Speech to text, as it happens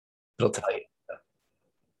It'll tell you.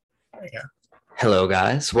 There you go. Hello,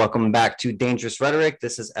 guys. Welcome back to Dangerous Rhetoric.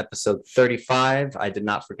 This is episode 35. I did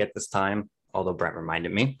not forget this time, although Brent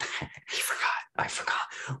reminded me. I forgot.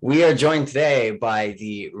 We are joined today by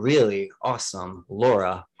the really awesome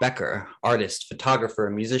Laura Becker, artist, photographer,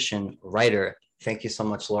 musician, writer. Thank you so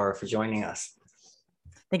much, Laura, for joining us.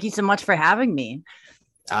 Thank you so much for having me.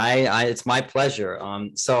 It's my pleasure.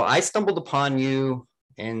 So I stumbled upon you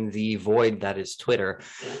in the void that is Twitter.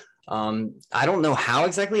 I don't know how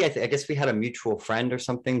exactly. I guess we had a mutual friend or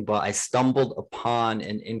something, but I stumbled upon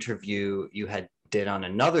an interview you had did on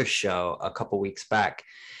another show a couple weeks back.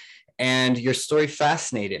 And your story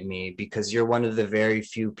fascinated me because you're one of the very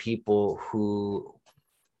few people who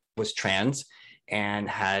was trans and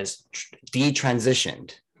has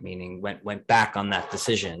detransitioned, meaning went back on that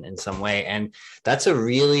decision in some way. And that's a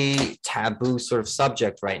really taboo sort of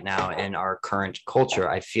subject right now in our current culture.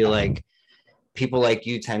 I feel like people like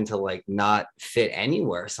you tend to like not fit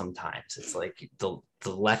anywhere sometimes. It's like the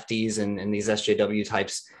lefties and these SJW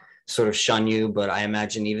types sort of shun you, but I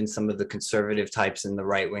imagine even some of the conservative types and the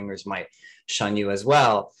right wingers might shun you as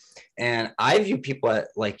well. And I view people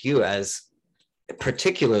like you as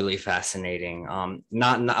particularly fascinating. I'm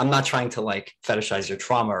not trying to like fetishize your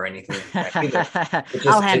trauma or anything like that either.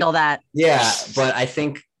 I'll handle that. Yeah, but I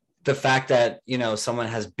think the fact that, you know, someone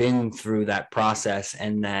has been through that process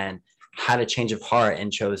and then had a change of heart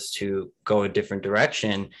and chose to go a different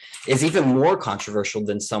direction is even more controversial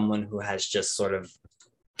than someone who has just sort of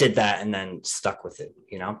did that and then stuck with it,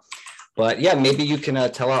 you know? But yeah, maybe you can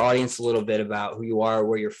tell our audience a little bit about who you are,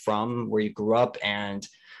 where you're from, where you grew up, and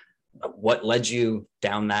what led you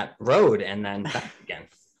down that road and then back again.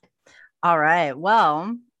 All right.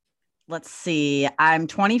 Well, let's see. I'm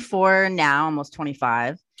 24 now, almost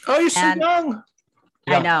 25. Oh, you're so young.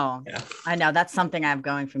 I know. Yeah. I know. That's something I have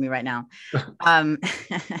going for me right now.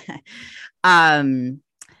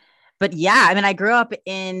 But yeah, I mean, I grew up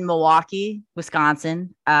in Milwaukee,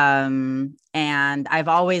 Wisconsin. And I've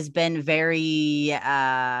always been very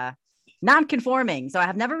non-conforming. So I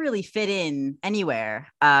have never really fit in anywhere.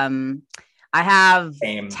 I have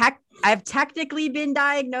technically been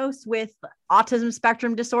diagnosed with autism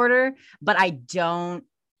spectrum disorder, but I don't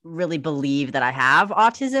really believe that I have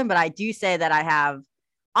autism, but I do say that I have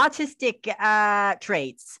autistic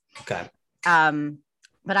traits. Okay.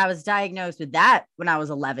 But I was diagnosed with that when I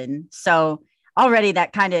was 11. So already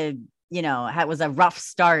that kind of, you know, was a rough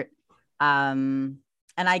start. And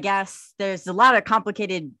I guess there's a lot of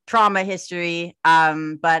complicated trauma history.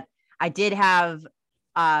 But I did have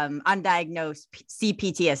undiagnosed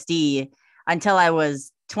CPTSD until I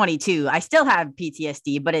was 22. I still have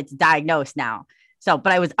PTSD, but it's diagnosed now. So,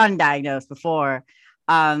 but I was undiagnosed before.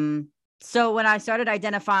 So when I started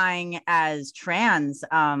identifying as trans,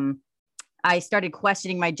 I started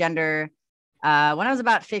questioning my gender. When I was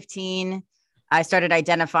about 15, I started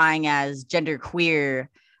identifying as genderqueer.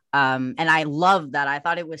 And I loved that. I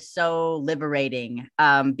thought it was so liberating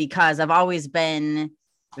because I've always been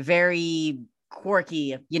very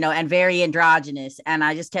quirky, you know, and very androgynous. And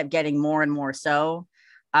I just kept getting more and more so.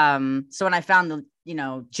 So when I found the, you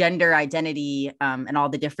know, gender identity and all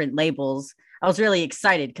the different labels, I was really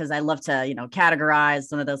excited because I love to, you know, categorize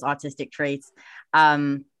some of those autistic traits.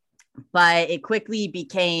 But it quickly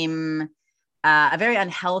became a very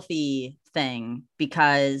unhealthy thing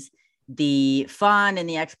because the fun and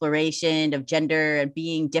the exploration of gender and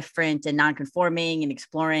being different and non-conforming and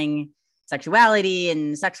exploring sexuality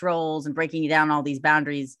and sex roles and breaking down all these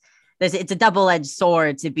boundaries, it's a double-edged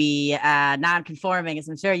sword to be non-conforming, as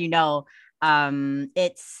I'm sure you know.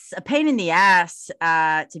 It's a pain in the ass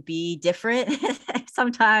to be different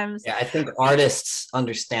sometimes. Yeah, I think artists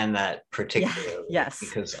understand that particularly. Yeah, yes,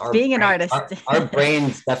 because being an artist, our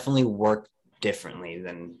brains definitely work differently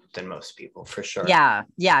than most people, for sure. Yeah,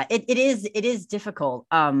 it is difficult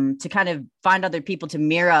to kind of find other people to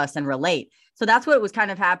mirror us and relate. So that's what was kind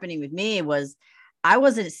of happening with me was I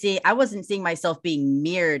wasn't seeing myself being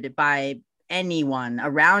mirrored by anyone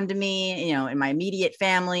around me, you know, in my immediate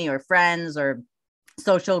family or friends or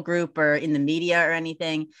social group or in the media or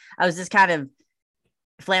anything. I was this kind of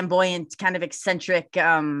flamboyant, kind of eccentric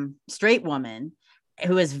straight woman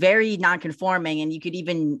who is very non-conforming, and you could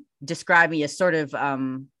even describe me as sort of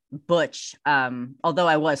butch, although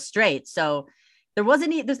I was straight. So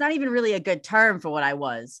there's not even really a good term for what I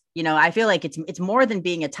was. You know, I feel like it's more than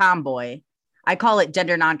being a tomboy. I call it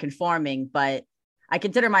gender non-conforming, but I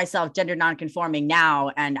consider myself gender non-conforming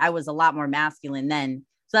now, and I was a lot more masculine then.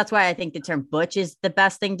 So that's why I think the term butch is the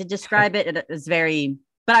best thing to describe it. It is very,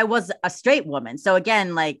 but I was a straight woman. So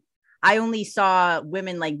again, like I only saw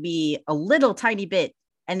women like me a little tiny bit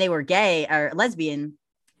and they were gay or lesbian.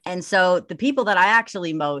 And so the people that I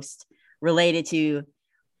actually most related to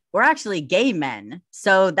were actually gay men.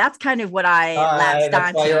 So that's kind of what I latched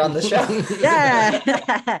That's why you're on onto. the show.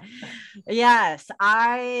 Yeah. Yes.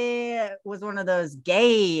 I was one of those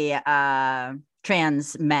gay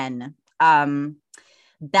trans men.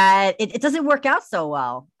 That it doesn't work out so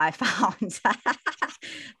well, I found.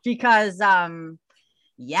 Because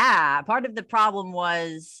yeah, part of the problem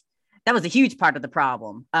was that was a huge part of the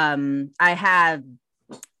problem. I had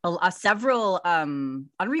several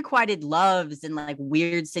unrequited loves and like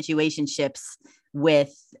weird situationships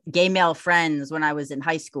with gay male friends when I was in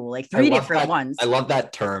high school, like three different ones. I love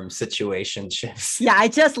that term, situationships. Yeah, I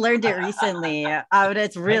just learned it recently. But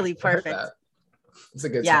it's really perfect. It's a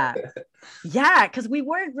good yeah term. Yeah, because we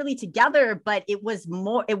weren't really together, but it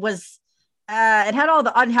had all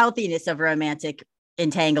the unhealthiness of romantic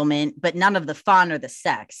entanglement, but none of the fun or the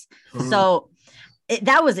sex. So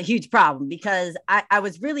that was a huge problem because I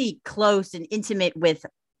was really close and intimate with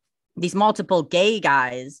these multiple gay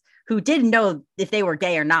guys who didn't know if they were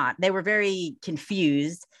gay or not. They were very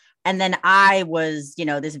confused. And then I was,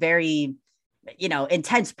 this very,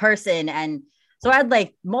 intense person. And so I had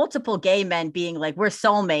like multiple gay men being like, we're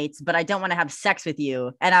soulmates, but I don't want to have sex with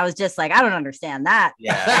you. And I was just like, I don't understand that.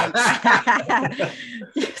 Yeah.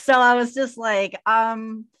 So I was just like,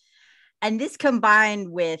 and this combined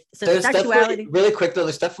with sexuality. Really quick though,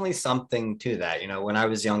 there's definitely something to that. When I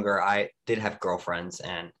was younger, I did have girlfriends,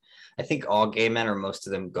 and I think all gay men or most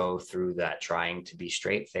of them go through that trying to be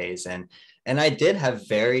straight phase. And I did have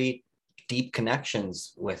very deep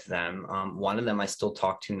connections with them. One of them I still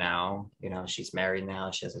talk to now. She's married now.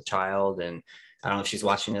 She has a child, and I don't know if she's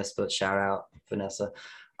watching this, but shout out Vanessa.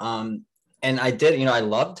 And I did, I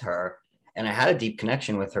loved her and I had a deep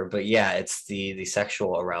connection with her, but yeah, it's the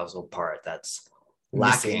sexual arousal part that's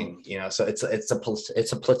lacking, so it's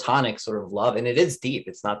a platonic sort of love, and it is deep.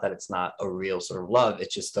 It's not that it's not a real sort of love. It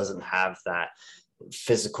just doesn't have that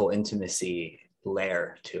physical intimacy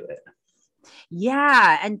layer to it.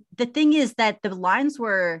 Yeah. And the thing is that the lines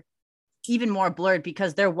were even more blurred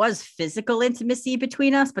because there was physical intimacy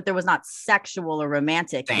between us, but there was not sexual or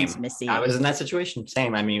romantic intimacy. I was in that situation.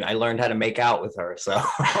 Same. I mean, I learned how to make out with her. So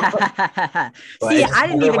see, I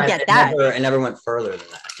didn't even get that. It never went further than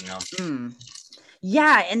that,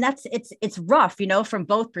 Yeah. And it's rough, from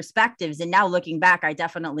both perspectives. And now looking back, I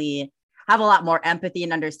definitely have a lot more empathy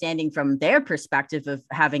and understanding from their perspective of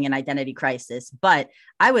having an identity crisis. But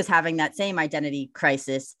I was having that same identity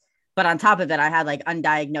crisis. But on top of it, I had like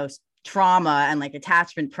undiagnosed trauma and like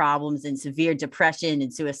attachment problems and severe depression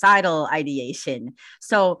and suicidal ideation.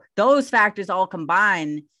 So those factors all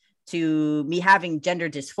combine to me having gender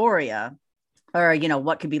dysphoria, or,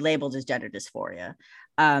 what could be labeled as gender dysphoria.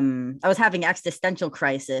 I was having existential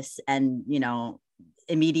crisis and,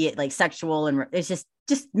 immediate like sexual, and it's just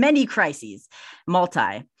many crises,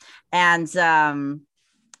 multi. And, I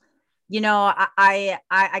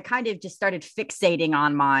kind of just started fixating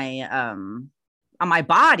on my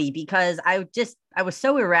body because I was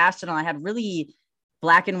so irrational. I had really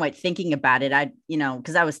black and white thinking about it.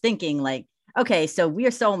 Because I was thinking like, okay, so we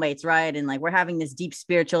are soulmates, right? And like, we're having this deep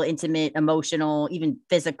spiritual, intimate, emotional, even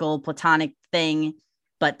physical, platonic thing,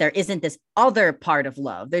 but there isn't this other part of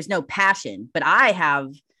love. There's no passion, but I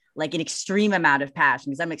have like an extreme amount of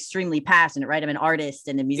passion because I'm extremely passionate, right? I'm an artist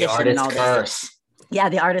and a musician and all this. Yeah,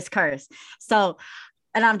 the artist curse. So,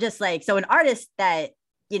 and I'm just like, so an artist that,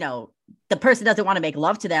 the person doesn't want to make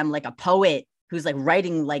love to them, like a poet who's like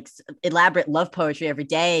writing like elaborate love poetry every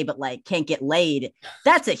day, but like can't get laid.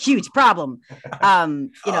 That's a huge problem.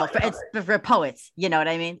 For poets, you know what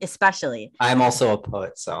I mean? Especially. I'm also a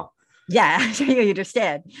poet, so. Yeah, you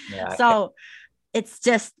understand. Yeah, so it's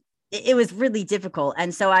just, it was really difficult.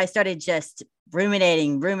 And so I started just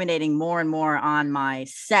ruminating more and more on my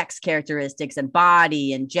sex characteristics and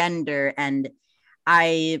body and gender. And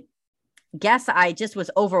I guess I just was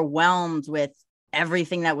overwhelmed with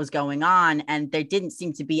everything that was going on, and there didn't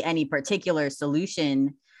seem to be any particular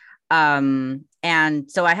solution. And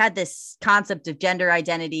so I had this concept of gender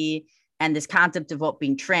identity and this concept of what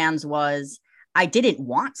being trans was. I didn't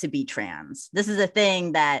want to be trans. This is a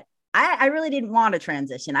thing that I really didn't want to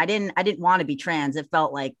transition. I didn't want to be trans. It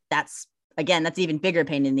felt like that's even bigger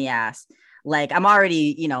pain in the ass. Like I'm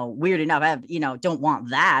already, weird enough. I have, don't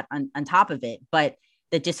want that on top of it. But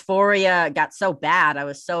the dysphoria got so bad. I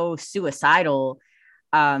was so suicidal,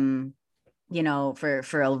 for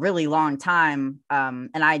a really long time. And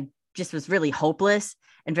I just was really hopeless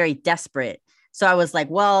and very desperate. So I was like,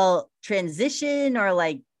 well, transition or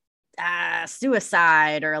like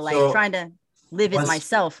suicide or like trying to live as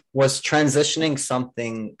myself. Was transitioning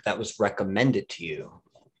something that was recommended to you?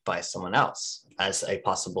 by someone else as a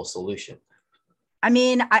possible solution? I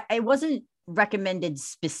mean, it wasn't recommended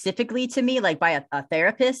specifically to me, like by a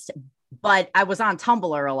therapist, but I was on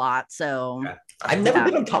Tumblr a lot. So I've never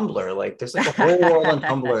been on Tumblr. Like there's like a whole world on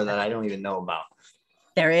Tumblr that I don't even know about.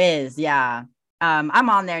 There is, yeah. I'm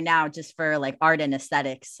on there now just for like art and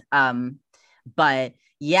aesthetics. But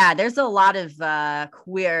yeah, there's a lot of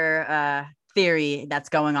queer theory that's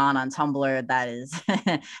going on Tumblr that is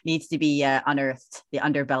needs to be unearthed, the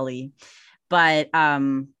underbelly. But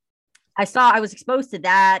I was exposed to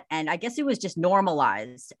that, and I guess it was just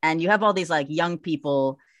normalized. And you have all these like young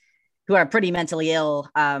people who are pretty mentally ill,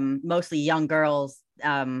 mostly young girls,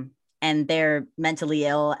 and they're mentally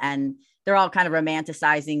ill, and they're all kind of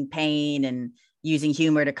romanticizing pain and using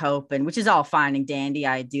humor to cope, and which is all fine and dandy.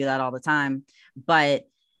 I do that all the time, but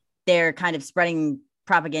they're kind of spreading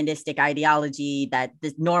propagandistic ideology that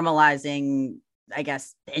is normalizing, I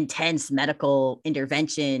guess, intense medical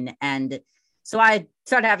intervention. And so I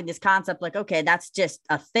started having this concept like, okay, that's just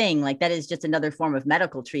a thing. Like that is just another form of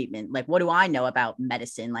medical treatment. Like, what do I know about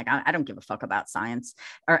medicine? Like, I don't give a fuck about science,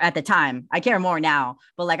 or at the time. I care more now,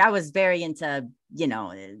 but like I was very into,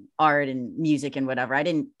 art and music and whatever. I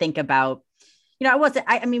didn't think about,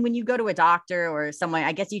 I mean, when you go to a doctor or someone,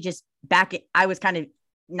 I guess you just I was kind of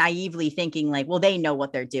naively thinking like, well, they know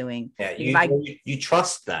what they're doing. Yeah, you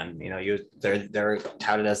trust them. They're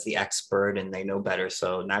touted as the expert and they know better.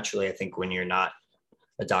 So naturally, I think when you're not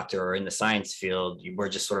a doctor or in the science field, we're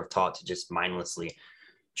just sort of taught to just mindlessly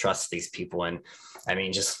trust these people. And I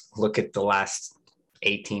mean, just look at the last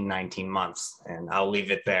 18, 19 months, and I'll leave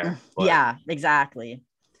it there. But yeah, exactly.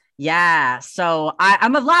 Yeah. So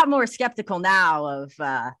I'm a lot more skeptical now of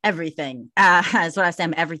everything. That's what I say.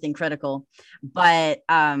 I'm everything critical. But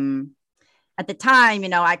at the time,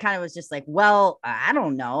 I kind of was just like, well, I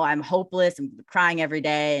don't know. I'm hopeless. I'm crying every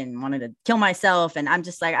day and wanted to kill myself. And I'm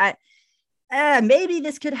just like, maybe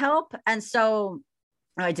this could help. And so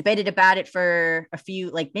I debated about it for a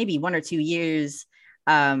few, like maybe 1 or 2 years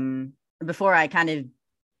before I kind of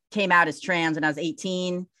came out as trans when I was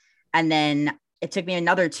 18. And then it took me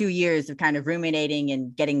another 2 years of kind of ruminating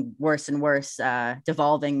and getting worse and worse,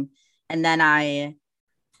 devolving. And then I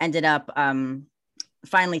ended up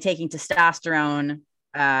finally taking testosterone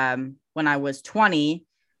when I was 20.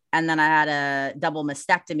 And then I had a double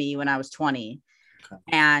mastectomy when I was 20. Okay.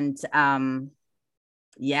 And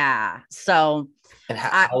yeah, so. And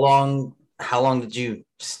how long did you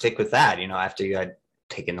stick with that? After you had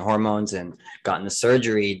taken the hormones and gotten the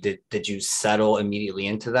surgery, did you settle immediately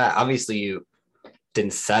into that? Obviously you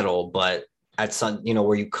didn't settle, but at some,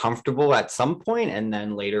 were you comfortable at some point and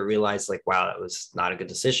then later realized like, wow, that was not a good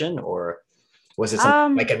decision? Or was it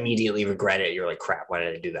something like immediately regret it? You're like, crap, why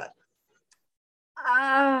did I do that?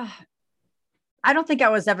 I don't think I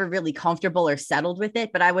was ever really comfortable or settled with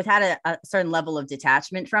it, but I had a certain level of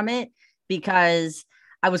detachment from it because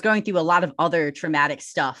I was going through a lot of other traumatic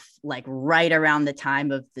stuff, like right around the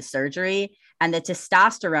time of the surgery. And the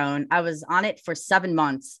testosterone, I was on it for 7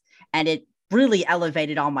 months, and it really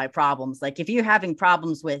elevated all my problems. Like if you're having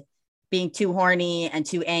problems with being too horny and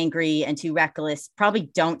too angry and too reckless, probably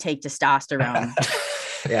don't take testosterone.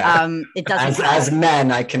 Yeah. It doesn't as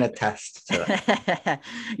men, I can attest to that.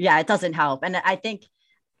 Yeah, it doesn't help. And I think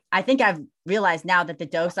I've realized now that the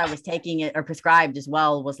dose I was taking or prescribed as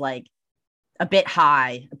well was like a bit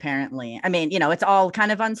high, apparently. I mean, it's all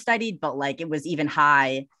kind of unstudied, but like it was even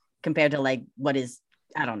high compared to like what is,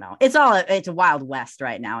 I don't know. It's a wild west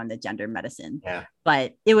right now in the gender medicine. Yeah.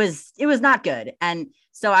 But it was not good. And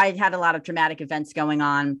so I had a lot of traumatic events going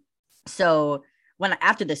on. So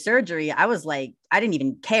after the surgery, I was like, I didn't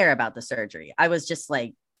even care about the surgery. I was just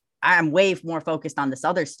like, I'm way more focused on this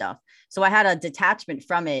other stuff. So I had a detachment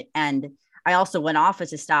from it. And I also went off of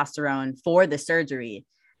testosterone for the surgery.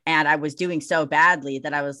 And I was doing so badly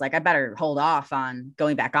that I was like, I better hold off on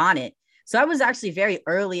going back on it. So I was actually very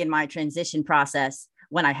early in my transition process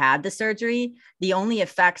when I had the surgery. The only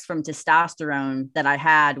effects from testosterone that I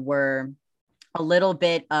had were a little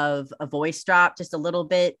bit of a voice drop, just a little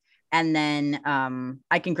bit. And then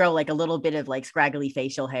I can grow like a little bit of like scraggly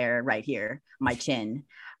facial hair right here, my chin.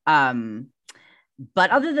 But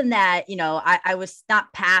other than that, I was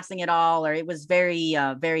not passing at all, or it was very,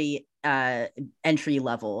 very entry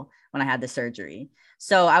level when I had the surgery.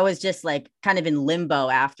 So I was just like kind of in limbo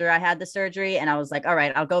after I had the surgery. And I was like, all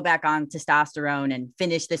right, I'll go back on testosterone and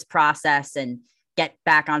finish this process and get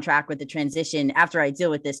back on track with the transition after I deal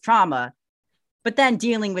with this trauma. But then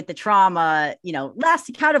dealing with the trauma,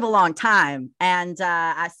 lasted kind of a long time. And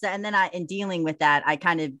in dealing with that, I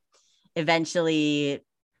kind of eventually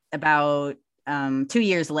about 2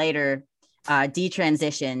 years later,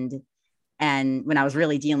 detransitioned. And when I was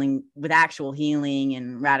really dealing with actual healing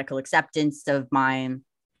and radical acceptance of my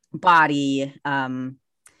body and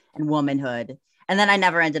womanhood. And then I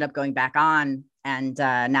never ended up going back on. And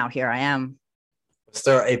now here I am. Was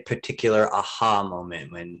there a particular aha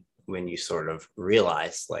moment when you sort of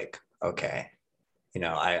realized, like, okay,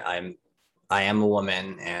 I am a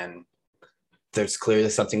woman, and there's clearly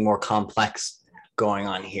something more complex going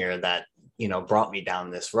on here that brought me down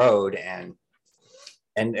this road, and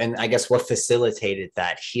I guess what facilitated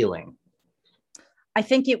that healing? I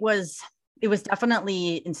think it was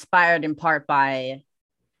definitely inspired in part by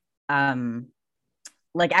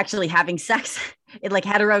like actually having sex in like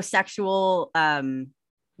heterosexual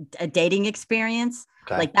a dating experience.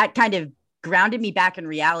 Okay. Like that kind of grounded me back in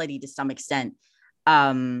reality to some extent.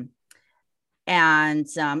 And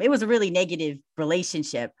it was a really negative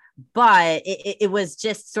relationship, but it was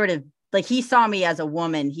just sort of like he saw me as a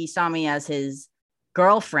woman, he saw me as his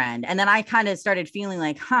girlfriend, and then I kind of started feeling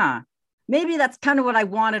like, maybe that's kind of what I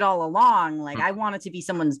wanted all along. Like I wanted to be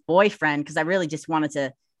someone's boyfriend because I really just wanted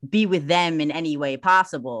to be with them in any way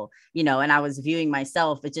possible, and I was viewing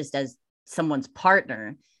myself just as someone's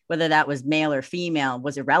partner, whether that was male or female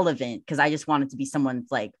was irrelevant because I just wanted to be someone's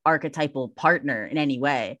like archetypal partner in any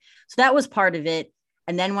way. So that was part of it.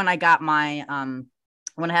 And then when I got my,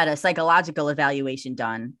 when I had a psychological evaluation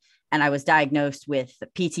done and I was diagnosed with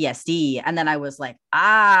PTSD, and then I was like,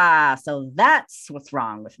 so that's what's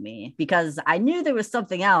wrong with me, because I knew there was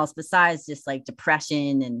something else besides just like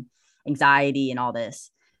depression and anxiety and all this.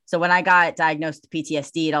 So when I got diagnosed with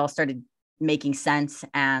PTSD, it all started making sense.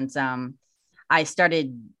 And I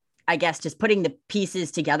started, I guess, just putting the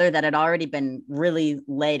pieces together that had already been really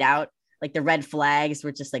laid out. Like the red flags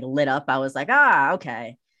were just like lit up. I was like,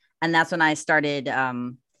 okay. And that's when I started,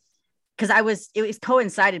 because it was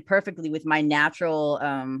coincided perfectly with my natural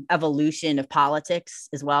evolution of politics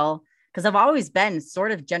as well. Because I've always been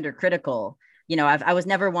sort of gender critical. I was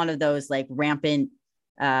never one of those like rampant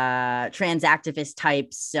trans activist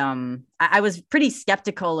types. I was pretty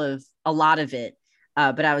skeptical of a lot of it,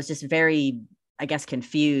 but I was just very, I guess,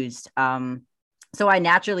 confused. So I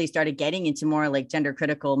naturally started getting into more like gender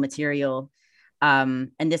critical material.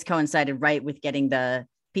 And this coincided right with getting the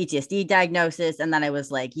PTSD diagnosis. And then I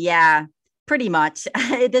was like, yeah, pretty much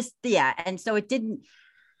yeah. And so it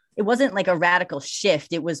wasn't like a radical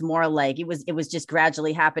shift. It was more like it was just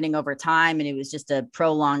gradually happening over time. And it was just a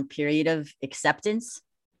prolonged period of acceptance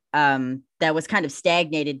that was kind of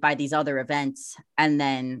stagnated by these other events. And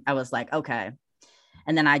then I was like, okay.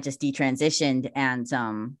 And then I just detransitioned, and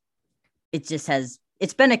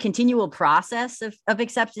it's been a continual process of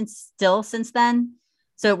acceptance still since then.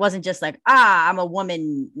 So it wasn't just like, I'm a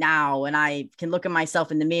woman now and I can look at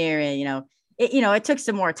myself in the mirror, and, it took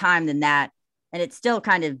some more time than that. And it's still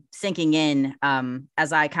kind of sinking in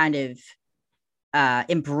as I kind of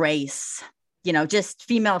embrace, just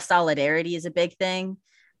female solidarity is a big thing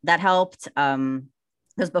that helped.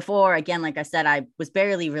 Because before, again, like I said, I was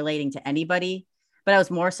barely relating to anybody, but I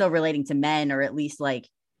was more so relating to men, or at least like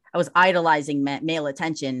I was idolizing male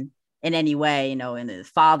attention in any way, in the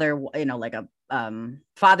father, like a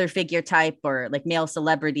father figure type, or like male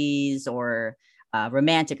celebrities, or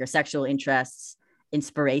romantic or sexual interests,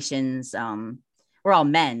 inspirations. We're all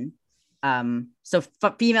men. So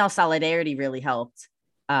female solidarity really helped.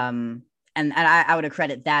 And I would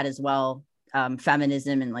accredit that as well.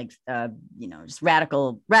 Feminism and like, just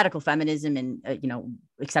radical feminism and,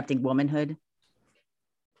 accepting womanhood.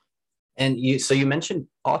 And you mentioned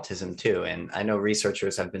autism too, and I know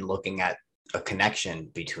researchers have been looking at a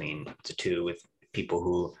connection between the two with people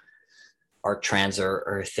who are trans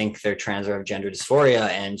or think they're trans or have gender dysphoria,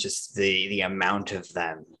 and just the amount of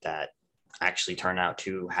them that actually turn out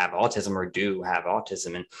to have autism or do have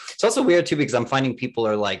autism. And it's also weird too, because I'm finding people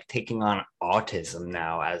are like taking on autism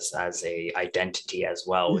now as a identity as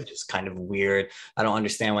well, which is kind of weird. I don't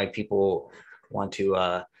understand why people want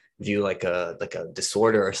to view like a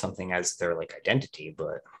disorder or something as their like identity,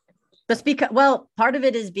 but that's because, well, part of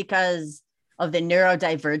it is because of the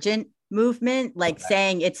neurodivergent movement, like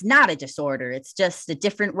saying it's not a disorder, it's just a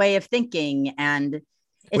different way of thinking. And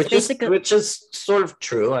it's which is sort of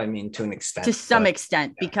true. I mean, to an extent, to some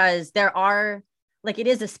extent, yeah. Because there are, like, it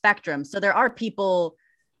is a spectrum. So there are people,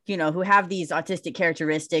 who have these autistic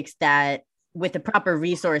characteristics that with the proper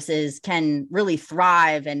resources can really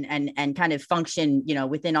thrive and kind of function,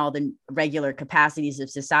 within all the regular capacities of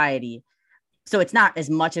society. So it's not as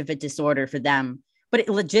much of a disorder for them, but it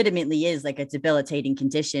legitimately is like a debilitating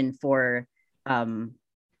condition for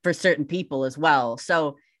certain people as well.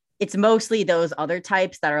 So it's mostly those other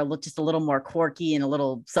types that are just a little more quirky and a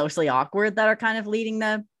little socially awkward that are kind of leading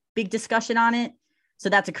the big discussion on it. So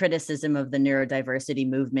that's a criticism of the neurodiversity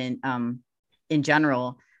movement in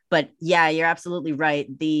general. But yeah, you're absolutely right.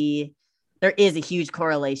 There is a huge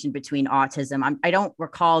correlation between autism. I don't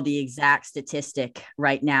recall the exact statistic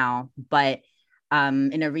right now, but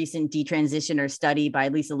in a recent detransitioner study by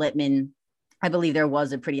Lisa Littman, I believe there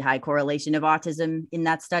was a pretty high correlation of autism in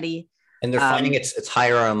that study. And they're finding it's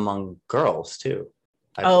higher among girls too.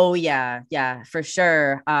 Oh yeah, yeah, for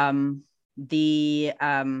sure. I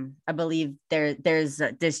believe there's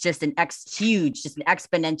just an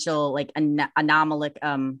exponential like anomalic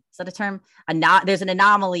is that a term? There's an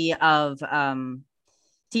anomaly of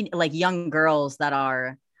like young girls that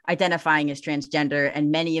are identifying as transgender,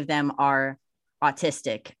 and many of them are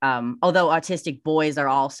autistic. Although autistic boys are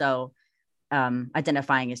also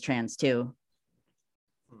identifying as trans too.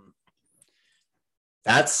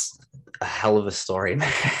 That's a hell of a story,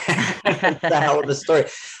 man. That's a hell of a story.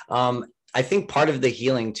 I think part of the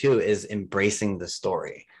healing too is embracing the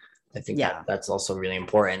story. I think that's also really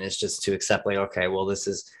important. It's just to accept, like, okay, well, this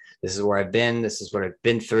is where I've been. This is what I've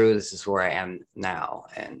been through. This is where I am now,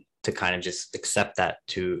 and to kind of just accept that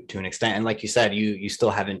to an extent. And like you said, you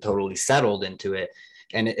still haven't totally settled into it,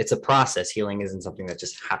 and it's a process. Healing isn't something that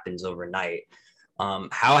just happens overnight.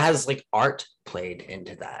 How has like art played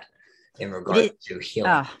into that in regard to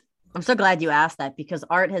healing? I'm so glad you asked that, because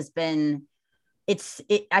art has been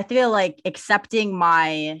I feel like accepting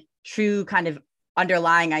my true kind of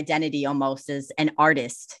underlying identity almost as an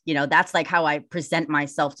artist, that's like how I present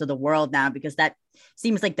myself to the world now, because that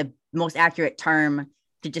seems like the most accurate term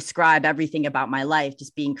to describe everything about my life,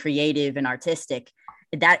 just being creative and artistic.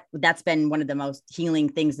 That's been one of the most healing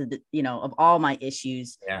things of all my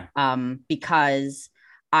issues. Because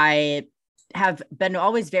I have been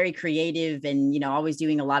always very creative and, always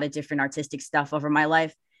doing a lot of different artistic stuff over my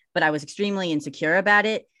life, but I was extremely insecure about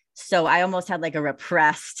it. So I almost had like a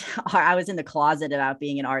repressed, I was in the closet about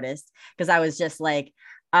being an artist, because I was just like,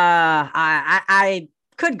 I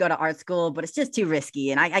could go to art school, but it's just too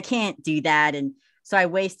risky and I can't do that. And so I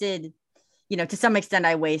wasted, to some extent,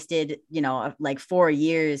 I wasted, like 4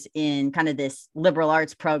 years in kind of this liberal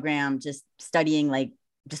arts program, just studying like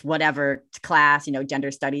just whatever class,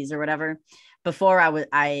 gender studies or whatever, before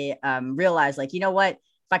I realized, like, what,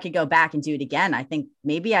 if I could go back and do it again, I think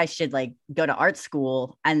maybe I should like go to art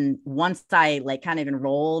school. And once I like kind of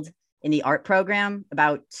enrolled in the art program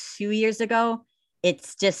about 2 years ago,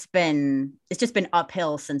 it's just been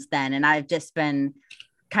uphill since then. And I've just been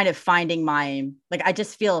kind of finding I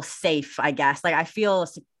just feel safe, I guess. Like I feel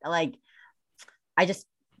like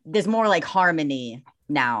there's more like harmony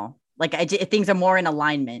now. Like things are more in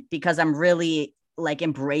alignment, because I'm really like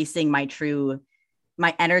embracing my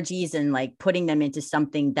energies and like putting them into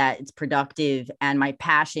something that it's productive, and my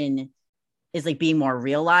passion is like being more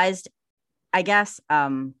realized, I guess.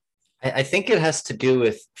 I think it has to do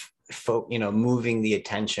with moving the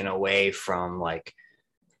attention away from like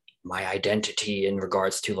my identity in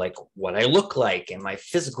regards to like what I look like and my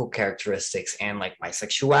physical characteristics and like my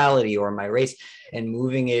sexuality or my race, and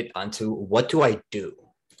moving it onto what do I do?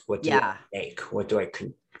 What do I make? What do I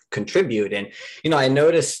contribute? And, I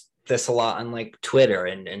noticed this a lot on like Twitter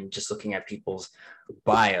and just looking at people's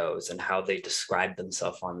bios and how they describe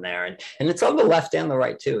themselves on there. And it's on the left and the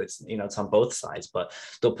right too. It's, it's on both sides, but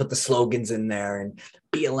they'll put the slogans in there and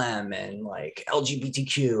BLM and like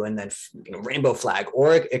LGBTQ and then, rainbow flag,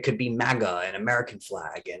 or it could be MAGA and American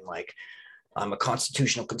flag and like, I'm a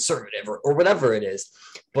constitutional conservative or whatever it is,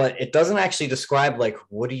 but it doesn't actually describe like,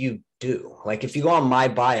 what do you do? Like if you go on my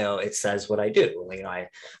bio, it says what I do.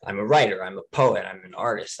 I'm a writer, I'm a poet, I'm an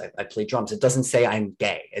artist, I play drums. It doesn't say I'm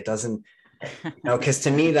gay. It doesn't, because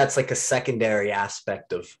to me, that's like a secondary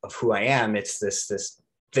aspect of who I am. It's this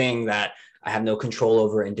thing that I have no control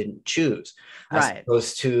over and didn't choose, as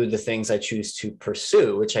opposed to the things I choose to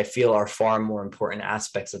pursue, which I feel are far more important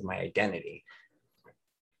aspects of my identity.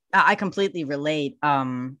 I completely relate.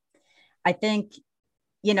 I think,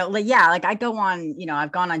 like I go on,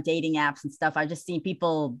 I've gone on dating apps and stuff. I've just seen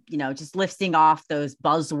people, just listing off those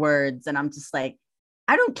buzzwords. And I'm just like,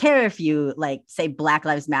 I don't care if you like say Black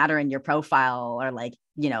Lives Matter in your profile, or like,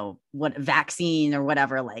 what vaccine or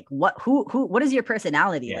whatever, like what is your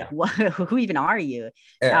personality? Like who even are you?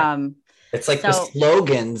 It's like the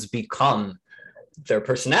slogans become their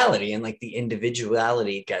personality, and like the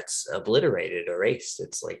individuality gets obliterated, erased.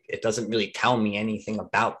 It's like it doesn't really tell me anything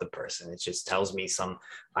about the person. It just tells me some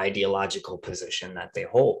ideological position that they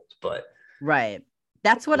hold. But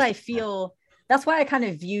that's what I feel. That's why I kind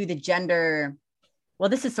of view the gender, well,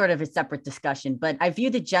 this is sort of a separate discussion, but I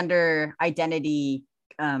view the gender identity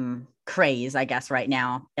craze, I guess, right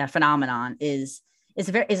now, phenomenon is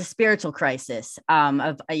a spiritual crisis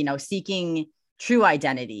of seeking true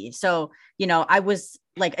identity. So, you know, I was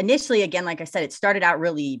like initially, again, like I said, it started out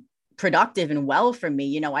really productive and well for me.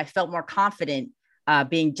 You know, I felt more confident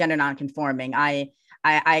being gender nonconforming. I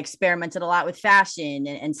experimented a lot with fashion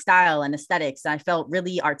and style and aesthetics. I felt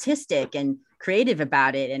really artistic and creative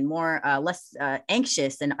about it, and more less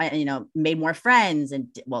anxious, and you know, made more friends, and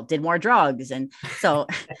did more drugs, and so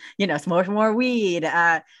you know, smoked more weed.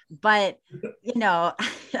 But you know,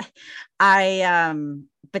 I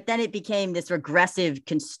but then it became this regressive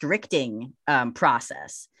constricting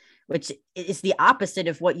process, which is the opposite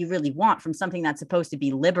of what you really want from something that's supposed to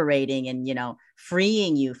be liberating and, you know,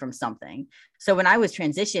 freeing you from something. So when I was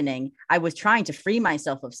transitioning, I was trying to free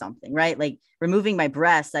myself of something, right? Like removing my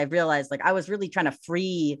breasts, I realized like I was really trying to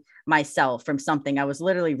free myself from something. I was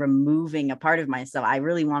literally removing a part of myself. I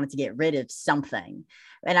really wanted to get rid of something.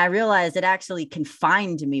 And I realized it actually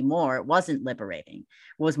confined me more. It wasn't liberating.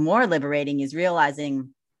 What was more liberating is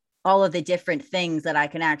realizing all of the different things that I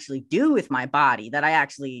can actually do with my body that I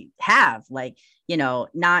actually have, like, you know,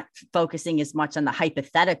 not focusing as much on the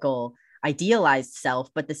hypothetical idealized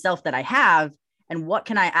self, but the self that I have, and what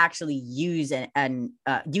can I actually use and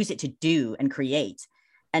use it to do and create.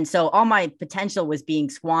 And so all my potential was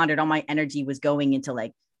being squandered. All my energy was going into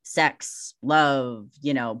like sex, love,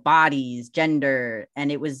 you know, bodies, gender.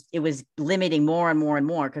 And it was limiting more and more and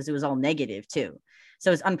more because it was all negative too.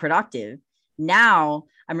 So it's unproductive. Now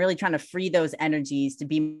I'm really trying to free those energies to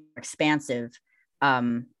be more expansive.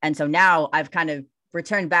 And so now I've kind of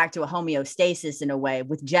returned back to a homeostasis in a way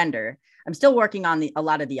with gender. I'm still working on a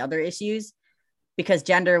lot of the other issues because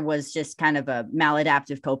gender was just kind of a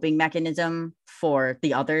maladaptive coping mechanism for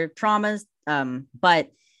the other traumas.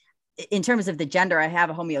 But in terms of the gender, I have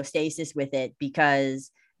a homeostasis with it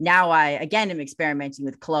because now I, again, am experimenting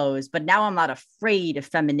with clothes, but now I'm not afraid of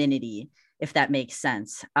femininity, if that makes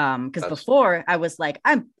sense. Because before I was like,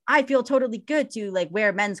 I feel totally good to like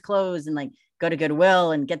wear men's clothes and like go to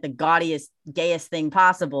Goodwill and get the gaudiest, gayest thing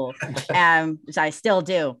possible, which I still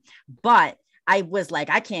do. But I was like,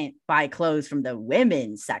 I can't buy clothes from the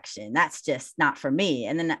women's section. That's just not for me.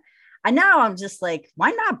 And then now I'm just like,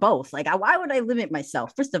 why not both? Like, why would I limit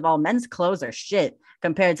myself? First of all, men's clothes are shit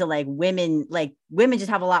compared to like women. Like women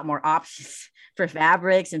just have a lot more options for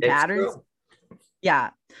fabrics and patterns. True.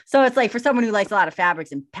 Yeah. So it's like for someone who likes a lot of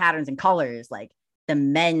fabrics and patterns and colors, like the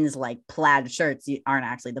men's like plaid shirts aren't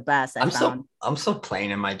actually the best. I'm so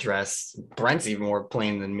plain in my dress. Brent's even more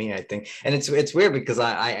plain than me, I think. And it's weird because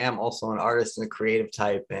I am also an artist and a creative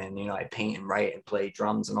type, and you know, I paint and write and play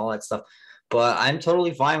drums and all that stuff. But I'm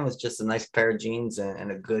totally fine with just a nice pair of jeans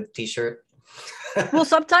and a good t-shirt. Well,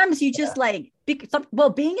 sometimes you just like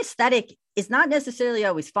being aesthetic is not necessarily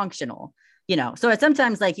always functional. You know, so it's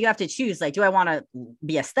sometimes like you have to choose, like, do I want to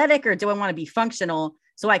be aesthetic or do I want to be functional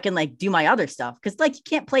so I can like do my other stuff? Because like you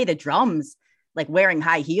can't play the drums like wearing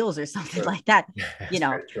high heels or something like that, you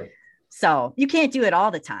know. So you can't do it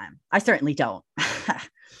all the time. I certainly don't.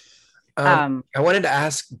 I wanted to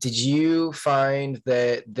ask, did you find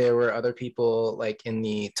that there were other people like in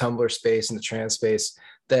the Tumblr space and the trans space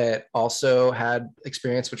that also had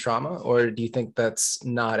experience with trauma, or do you think that's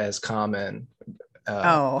not as common?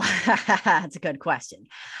 That's a good question.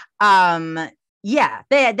 Yeah,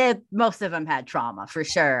 they most of them had trauma for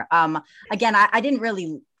sure. Again, I didn't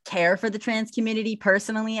really care for the trans community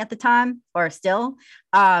personally at the time, or still.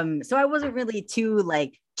 So I wasn't really too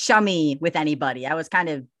like chummy with anybody. I was kind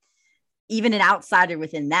of even an outsider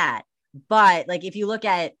within that. But like if you look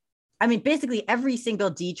at, I mean, basically every single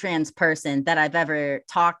detrans person that I've ever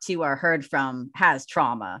talked to or heard from has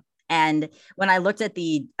trauma. And when I looked at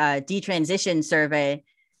the detransition survey,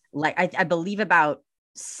 like I believe about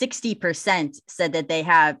 60% said that they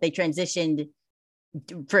transitioned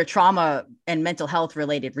for trauma and mental health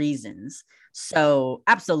related reasons. So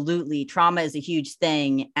absolutely, trauma is a huge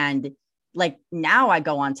thing. And like now I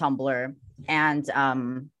go on Tumblr and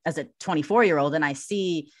as a 24-year-old, and I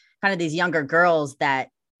see kind of these younger girls that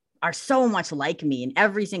are so much like me in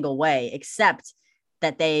every single way, except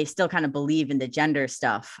that they still kind of believe in the gender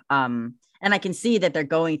stuff. And I can see that they're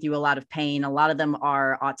going through a lot of pain. A lot of them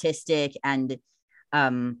are autistic and,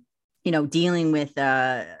 you know, dealing with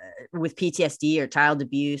PTSD or child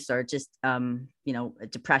abuse or just, you know,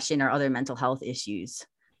 depression or other mental health issues.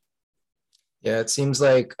 Yeah, it seems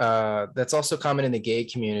like that's also common in the gay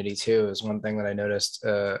community too, is one thing that I noticed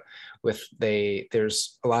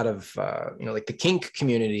there's a lot of, you know, like the kink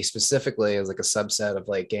community specifically is like a subset of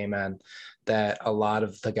like gay men that a lot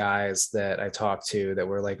of the guys that I talked to that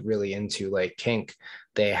were like really into like kink,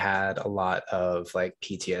 they had a lot of like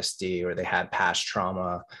PTSD, or they had past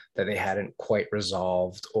trauma that they hadn't quite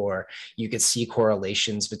resolved, or you could see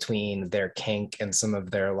correlations between their kink and some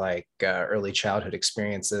of their like early childhood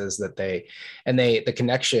experiences that the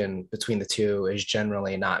connection between the two is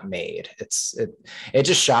generally not made. It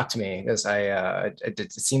just shocked me, because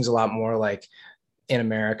it seems a lot more like in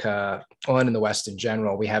America, and in the West in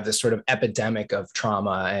general, we have this sort of epidemic of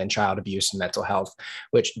trauma and child abuse and mental health,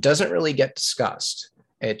 which doesn't really get discussed.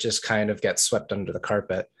 It just kind of gets swept under the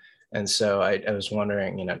carpet. And so I was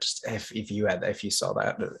wondering, just if you saw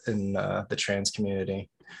that in the trans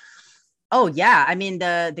community. Oh yeah, I mean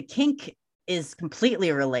the kink is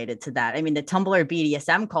completely related to that. I mean the Tumblr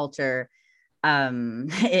BDSM culture,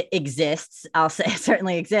 it exists. I'll say it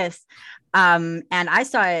certainly exists. And I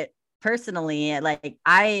saw it personally. Like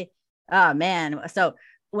oh man. So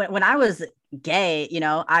when I was gay,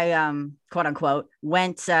 I quote unquote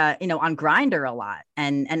went on Grindr a lot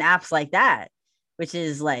and apps like that, which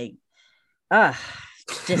is like,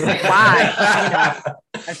 just why,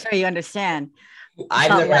 I'm sure you understand. I've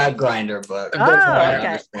never had Grindr, but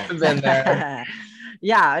okay. I've been there.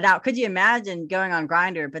 Yeah. Now, could you imagine going on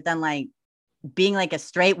Grindr, but then like being like a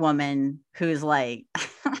straight woman who's like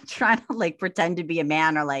trying to like pretend to be a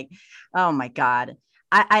man, or like, oh my God.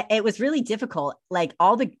 It was really difficult. Like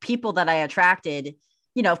all the people that I attracted,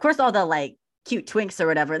 of course, all the like cute twinks or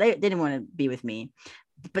whatever, they didn't want to be with me.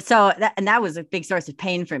 But that was a big source of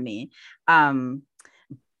pain for me.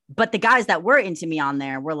 But the guys that were into me on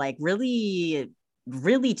there were like really,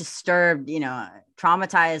 really disturbed,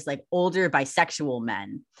 traumatized, like older bisexual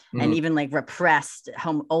men, and even like repressed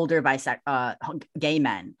older gay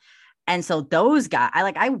men. And so those guys,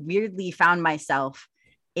 I weirdly found myself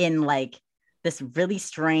in like this really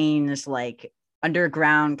strange, like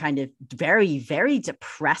underground kind of very, very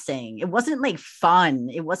depressing. It wasn't like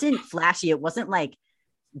fun. It wasn't flashy. It wasn't like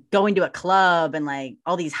going to a club and like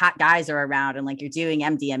all these hot guys are around and like you're doing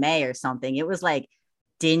MDMA or something. It was like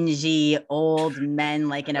dingy old men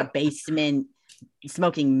like in a basement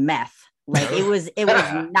smoking meth. Like it wasn't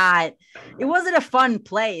a fun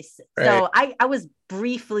place. Right. So I was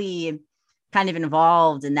briefly kind of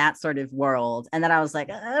involved in that sort of world. And then I was like,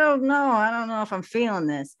 I don't know if I'm feeling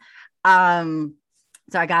this. So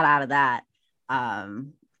I got out of that.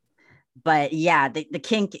 But yeah, the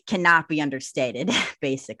kink cannot be understated,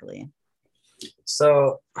 basically.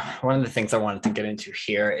 So one of the things I wanted to get into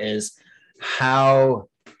here is how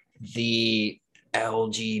the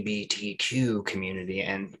LGBTQ community,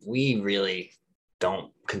 and we really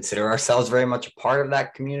don't consider ourselves very much a part of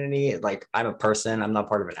that community. Like I'm a person, I'm not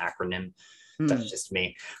part of an acronym. That's just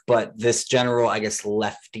me. But this general, I guess,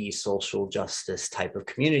 lefty social justice type of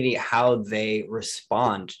community, how they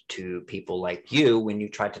respond to people like you when you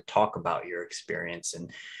try to talk about your experience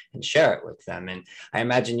and share it with them. And I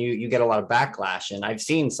imagine you get a lot of backlash, and I've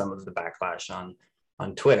seen some of the backlash on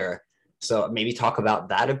Twitter. So maybe talk about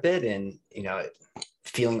that a bit, and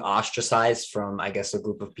feeling ostracized from, I guess, a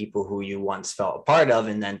group of people who you once felt a part of,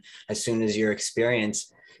 and then as soon as your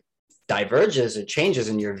experience diverges or changes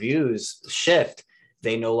and your views shift,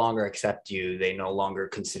 they no longer accept you. They no longer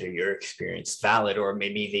consider your experience valid, or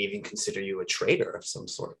maybe they even consider you a traitor of some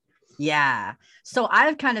sort. Yeah. So I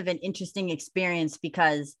have kind of an interesting experience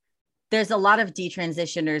because there's a lot of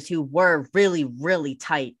detransitioners who were really, really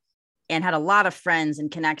tight and had a lot of friends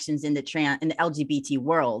and connections in the LGBT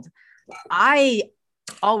world. I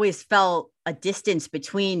always felt a distance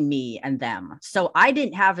between me and them. So I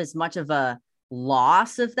didn't have as much of a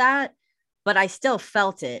loss of that, but I still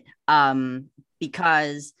felt it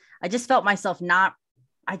because I just felt myself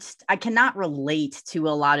I cannot relate to a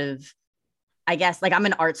lot of, I guess, like I'm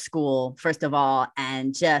in art school, first of all,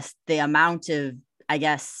 and just the amount of, I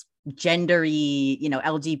guess, gendery,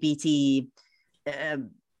 LGBT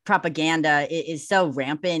propaganda is so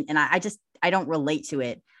rampant, and I don't relate to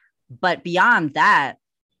it. But beyond that,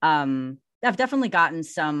 I've definitely gotten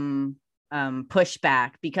some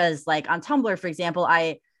pushback because, like on Tumblr, for example,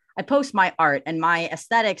 I post my art and my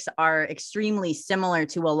aesthetics are extremely similar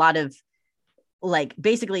to a lot of like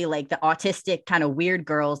basically like the autistic kind of weird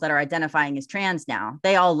girls that are identifying as trans now.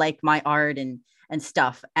 They all like my art and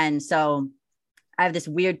stuff. And so I have this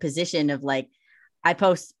weird position of like, I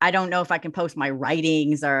don't know if I can post my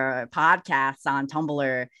writings or podcasts on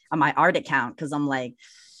Tumblr on my art account, because I'm like,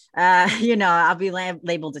 I'll be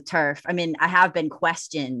labeled a TERF. I mean, I have been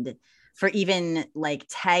questioned for even like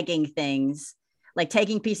tagging things, like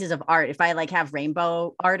taking pieces of art. If I like have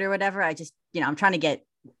rainbow art or whatever, I just, I'm trying to get,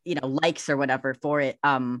 likes or whatever for it.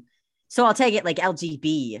 So I'll take it like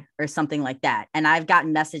LGB or something like that. And I've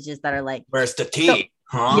gotten messages that are like, where's the T? So,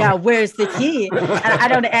 huh? Yeah, where's the T? And I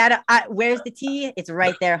don't add, where's the T? It's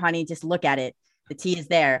right there, honey. Just look at it. The T is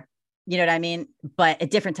there. You know what I mean? But a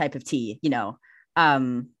different type of tea, because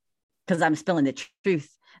I'm spilling the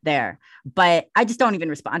truth there. But I just don't even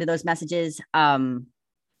respond to those messages. I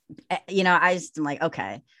just am like,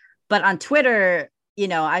 okay. But on Twitter,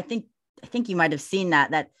 I think you might have seen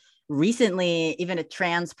that recently, even a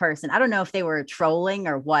trans person, I don't know if they were trolling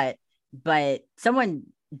or what, but someone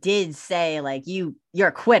did say like you're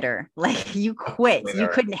a quitter, like you quit. You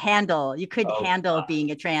couldn't handle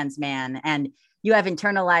being a trans man, and you have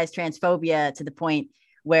internalized transphobia to the point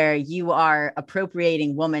where you are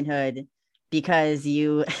appropriating womanhood because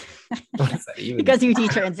you because you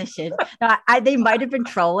detransition. They might have been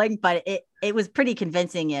trolling, but it was pretty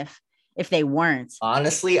convincing if they weren't.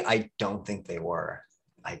 Honestly, I don't think they were.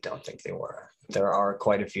 There are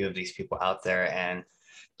quite a few of these people out there, and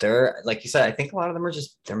they're, like you said, I think a lot of them are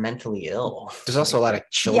they're mentally ill. There's also a lot of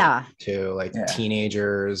children too, like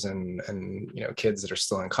teenagers and kids that are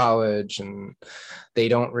still in college, and they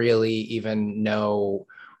don't really even know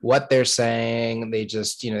what they're saying. They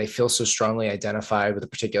just, they feel so strongly identified with a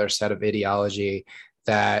particular set of ideology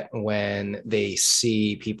that when they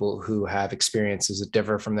see people who have experiences that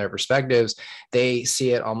differ from their perspectives, they see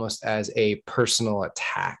it almost as a personal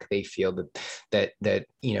attack. They feel that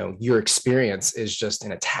your experience is just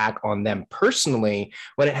an attack on them personally,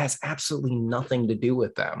 when it has absolutely nothing to do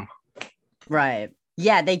with them. Right.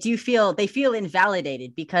 Yeah, they feel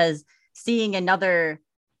invalidated because seeing another,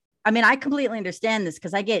 I mean, I completely understand this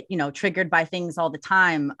because I get, triggered by things all the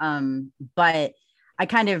time. But I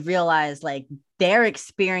kind of realize like their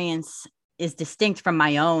experience is distinct from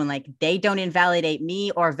my own. Like they don't invalidate me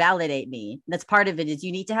or validate me. That's part of it, is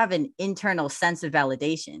you need to have an internal sense of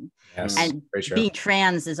validation. Yes, and being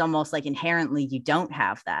trans is almost like inherently you don't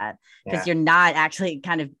have that, because you're not actually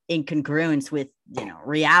kind of in congruence with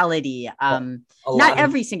reality. Not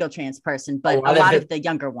every single trans person, but a lot of the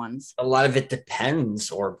younger ones. A lot of it depends,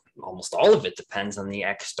 or almost all of it depends, on the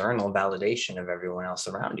external validation of everyone else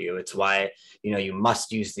around you. It's why you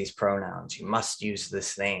must use these pronouns, you must use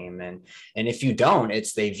this name, and if you don't,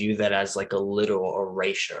 they view that as like a literal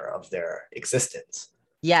erasure of their existence.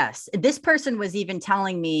 Yes, this person was even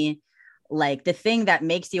telling me, like, the thing that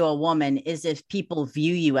makes you a woman is if people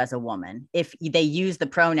view you as a woman. If they use the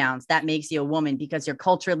pronouns, that makes you a woman because you're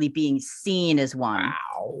culturally being seen as one.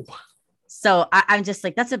 Wow. So I'm just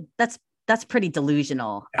like, that's pretty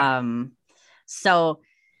delusional. Yeah. So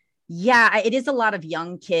yeah, it is a lot of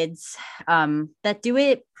young kids that do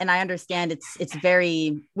it, and I understand it's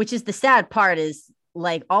very, which is the sad part, is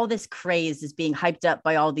like all this craze is being hyped up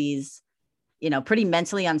by all these pretty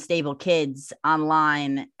mentally unstable kids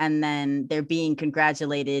online, and then they're being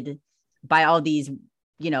congratulated by all these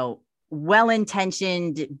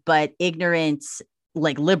well-intentioned but ignorant,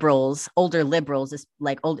 like, older liberals,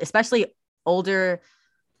 especially older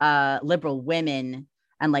liberal women,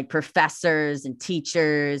 and like professors and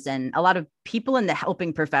teachers and a lot of people in the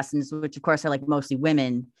helping professions, which of course are like mostly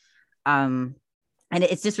women. And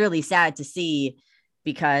it's just really sad to see,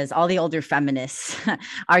 because all the older feminists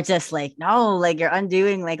are just like, no, like you're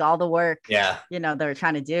undoing like all the work, they're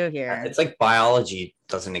trying to do here. It's like biology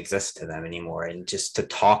doesn't exist to them anymore, and just to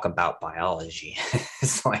talk about biology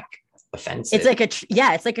is like offensive.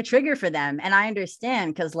 It's like a trigger for them, and I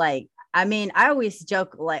understand, because like, I mean, I always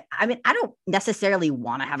joke, like, I mean, I don't necessarily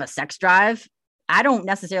want to have a sex drive. I don't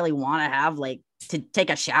necessarily want to have to take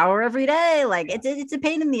a shower every day. Like it's a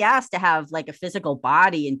pain in the ass to have like a physical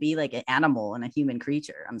body and be like an animal and a human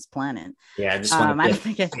creature on this planet. Yeah, I just want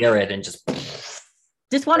to be a spirit and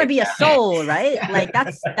just want to be a soul, right? Like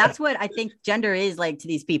that's what I think gender is like to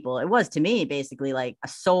these people. It was to me basically like a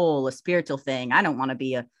soul, a spiritual thing. I don't want to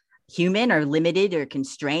be a human or limited or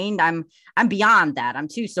constrained. I'm beyond that. I'm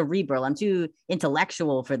too cerebral. I'm too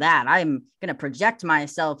intellectual for that. I'm gonna project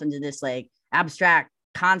myself into this like abstract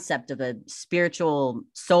concept of a spiritual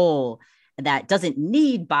soul that doesn't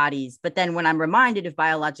need bodies. But then when I'm reminded of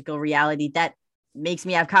biological reality, that makes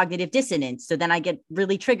me have cognitive dissonance. So then I get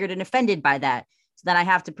really triggered and offended by that. So then I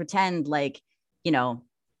have to pretend like,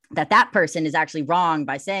 that person is actually wrong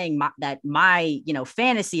by saying that my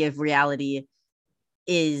fantasy of reality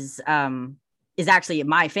is actually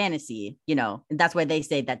my fantasy, and that's why they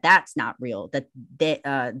say that that's not real.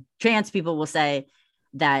 That trans people will say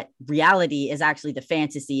that reality is actually the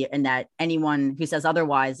fantasy, and that anyone who says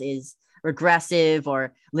otherwise is regressive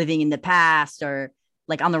or living in the past or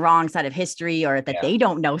like on the wrong side of history, or that they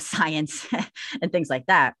don't know science and things like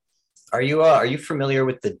that. Are you familiar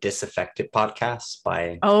with the Disaffected podcast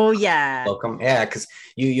by Oh yeah. Welcome? Yeah, because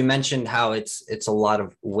you mentioned how it's a lot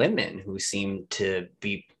of women who seem to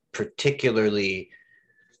be particularly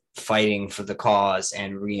fighting for the cause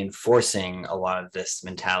and reinforcing a lot of this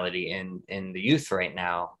mentality in the youth right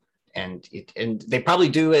now. And they probably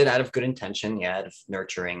do it out of good intention, yeah, out of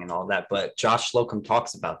nurturing and all that. But Josh Slocum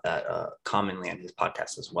talks about that commonly on his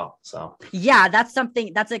podcast as well. So yeah, that's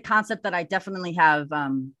a concept that I definitely have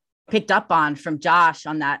picked up on from Josh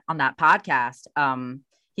on that podcast.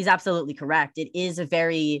 He's absolutely correct. It is a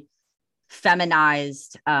very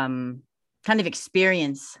feminized kind of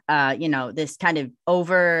experience, this kind of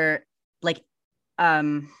over like,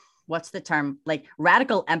 what's the term? Like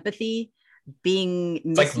radical empathy being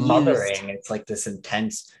it's like misused. mothering. It's like this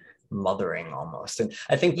intense mothering almost. And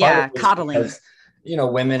I think coddling. Because,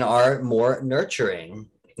 women are more nurturing.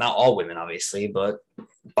 Not all women, obviously, but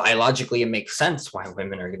biologically it makes sense why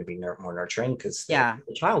women are going to be more nurturing because they're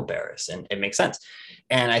child bearers, and it makes sense.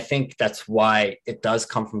 And I think that's why it does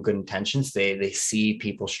come from good intentions. They see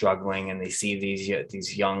people struggling, and they see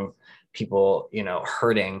these young people,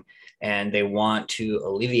 hurting, and they want to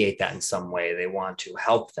alleviate that in some way. They want to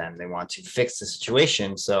help them. They want to fix the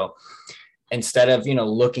situation. So instead of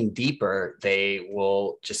looking deeper, they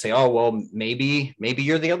will just say, oh well, maybe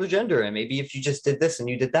you're the other gender, and maybe if you just did this and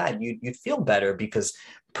you did that, you'd feel better, because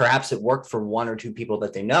perhaps it worked for one or two people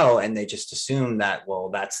that they know, and they just assume that, well,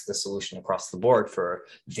 that's the solution across the board for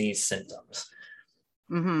these symptoms.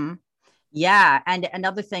 Mm-hmm. Yeah, and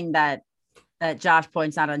another thing that Josh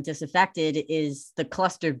points out on Disaffected is the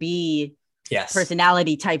cluster B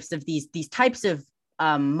personality types of these types of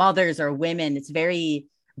mothers or women. It's very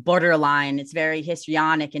borderline, it's very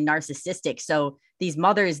histrionic and narcissistic. So these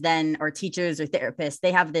mothers then, or teachers or therapists,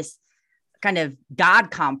 they have this kind of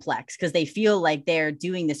God complex because they feel like they're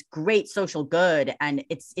doing this great social good, and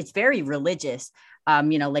it's very religious.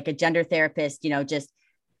 Like a gender therapist, just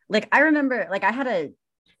like I remember, like I had an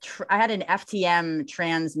FTM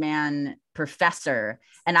trans man professor,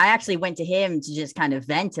 and I actually went to him to just kind of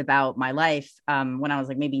vent about my life when I was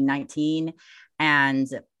like maybe 19. And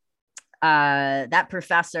that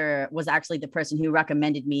professor was actually the person who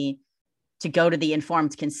recommended me to go to the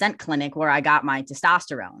informed consent clinic where I got my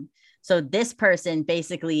testosterone. So this person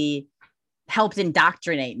basically helped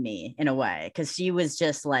indoctrinate me in a way, because she was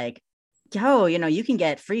just like, yo, you can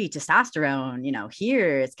get free testosterone,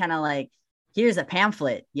 here. It's kind of like, here's a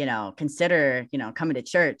pamphlet, consider, coming to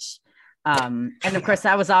church. And of course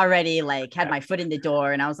I was already like, had my foot in the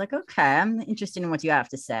door, and I was like, okay, I'm interested in what you have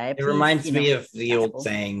to say. It reminds me of the old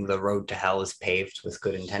saying, the road to hell is paved with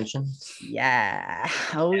good intentions. Yeah.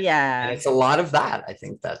 Oh yeah. And it's a lot of that. I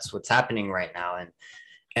think that's what's happening right now.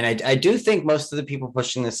 And I do think most of the people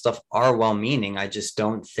pushing this stuff are well-meaning. I just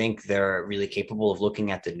don't think they're really capable of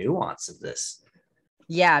looking at the nuance of this.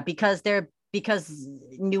 Yeah, because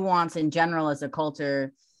nuance in general as a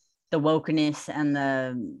culture, the wokeness and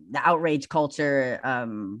the outrage culture,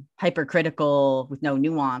 hypercritical with no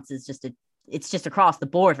nuance, is it's just across the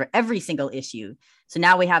board for every single issue. So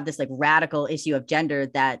now we have this like radical issue of gender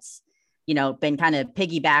that's, been kind of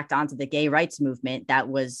piggybacked onto the gay rights movement. That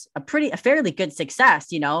was a fairly good success,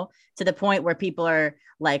 to the point where people are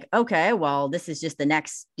like, okay, well, this is just the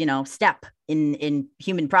next, step in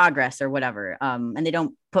human progress or whatever. And they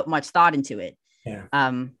don't put much thought into it. Yeah.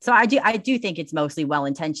 So I do think it's mostly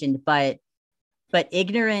well-intentioned, but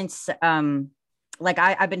ignorance, like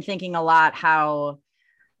I've been thinking a lot how,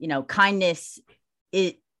 kindness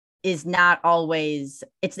is not always,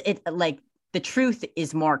 it's like the truth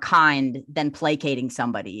is more kind than placating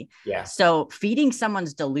somebody. Yeah. So feeding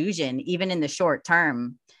someone's delusion, even in the short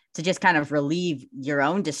term, to just kind of relieve your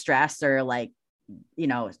own distress or like,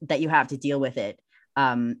 that you have to deal with it,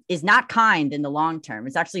 is not kind in the long term.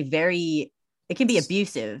 It's actually it can be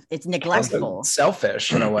abusive. It's neglectful.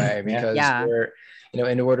 Selfish in a way, because you're,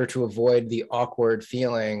 in order to avoid the awkward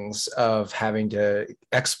feelings of having to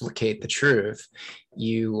explicate the truth,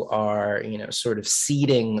 you are, sort of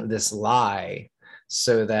seeding this lie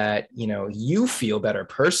so that, you feel better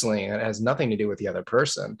personally, and it has nothing to do with the other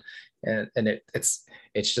person. And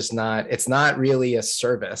it's not really a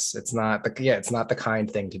service. It's not the kind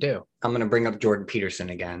thing to do. I'm going to bring up Jordan Peterson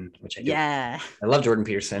again, which I do. Yeah. I love Jordan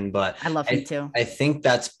Peterson, but I love him too. I think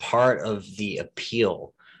that's part of the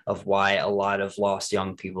appeal of why a lot of lost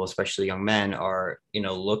young people, especially young men, are,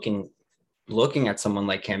 looking at someone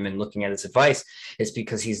like him and looking at his advice, is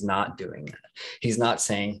because he's not doing that. He's not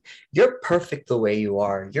saying, you're perfect the way you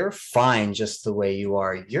are. You're fine just the way you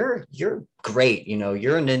are. You're great.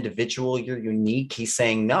 You're an individual. You're unique. He's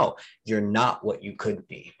saying, no, you're not what you could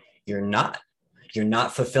be. You're not. you're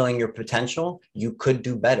not fulfilling your potential. You could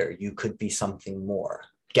do better. You could be something more.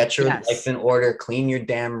 Get your life in order, clean your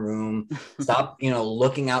damn room, stop,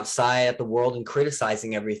 looking outside at the world and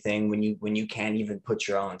criticizing everything when you can't even put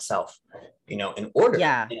your own self, in order.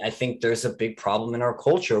 Yeah. And I think there's a big problem in our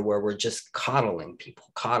culture where we're just coddling people,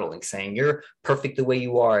 saying you're perfect the way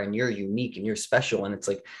you are and you're unique and you're special. And it's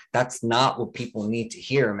like, that's not what people need to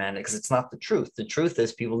hear, man, because it's not the truth. The truth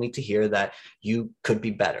is people need to hear that you could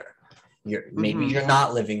be better. Maybe you're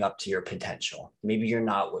not living up to your potential. Maybe you're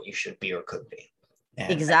not what you should be or could be. And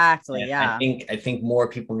exactly. Yeah. I think more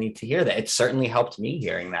people need to hear that. It certainly helped me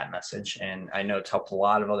hearing that message. And I know it's helped a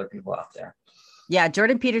lot of other people out there. Yeah.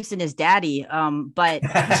 Jordan Peterson is daddy. But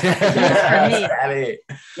for me,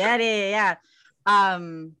 daddy. Yeah.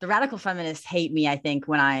 The radical feminists hate me, I think,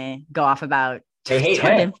 when I go off about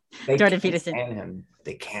Jordan Peterson.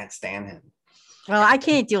 They can't stand him. Well, I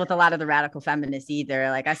can't deal with a lot of the radical feminists either.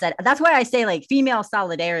 Like I said, that's why I say like female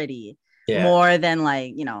solidarity more than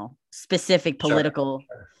like, specific political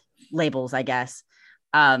labels, I guess.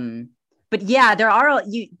 But yeah, there are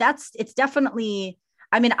it's definitely,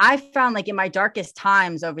 I mean, I found like in my darkest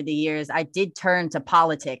times over the years, I did turn to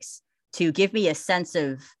politics to give me a sense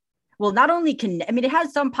of, well, not only it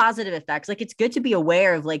has some positive effects. Like it's good to be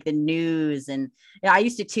aware of like the news. And I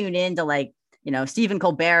used to tune in to like, Stephen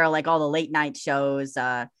Colbert, like all the late night shows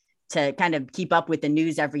to kind of keep up with the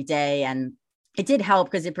news every day. And it did help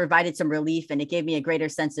because it provided some relief and it gave me a greater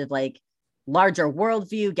sense of like larger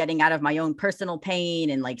worldview, getting out of my own personal pain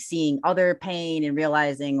and like seeing other pain and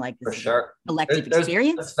realizing like this is a collective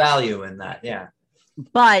experience. There's value in that. Yeah.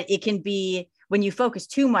 But it can be when you focus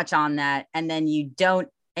too much on that and then you don't,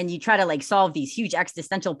 and you try to like solve these huge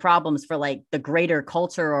existential problems for like the greater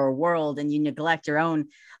culture or world, and you neglect your own,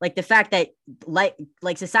 like the fact that like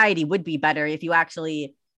society would be better if you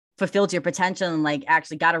actually fulfilled your potential and like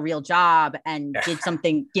actually got a real job and did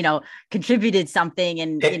something, contributed something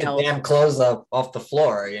and, pick the damn clothes up off the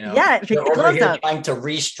floor, Yeah. Pick the clothes up. Trying to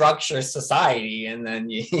restructure society and then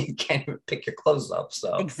you can't even pick your clothes up.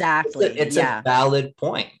 So exactly. It's a valid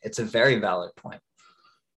point. It's a very valid point.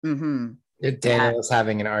 Mm-hmm. Daniel was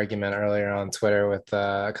having an argument earlier on Twitter with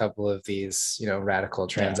a couple of these, radical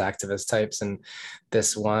trans activist types. And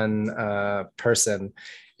this one person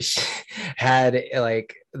had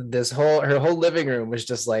like her whole living room was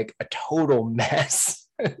just like a total mess.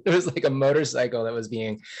 It was like a motorcycle that was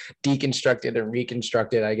being deconstructed and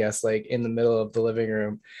reconstructed, I guess, like in the middle of the living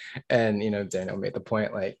room. And, Daniel made the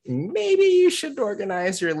point, like, maybe you should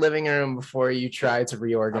organize your living room before you try to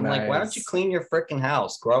reorganize. I'm like, why don't you clean your freaking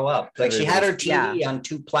house? Grow up. Like she had her TV on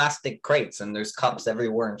 2 plastic crates and there's cups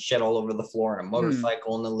everywhere and shit all over the floor and a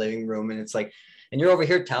motorcycle in the living room. And it's like, and you're over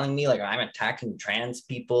here telling me like I'm attacking trans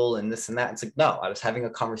people and this and that. It's like, no, I was having a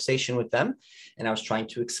conversation with them and I was trying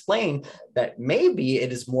to explain that maybe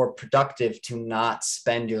it is more productive to not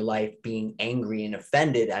spend your life being angry and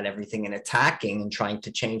offended at everything and attacking and trying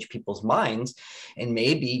to change people's minds, and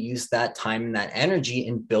maybe use that time and that energy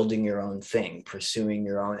in building your own thing, pursuing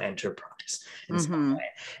your own enterprise in some way.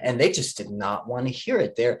 And they just did not want to hear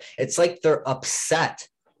it. It's like they're upset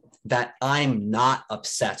that I'm not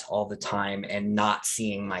upset all the time and not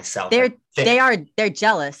seeing myself. They're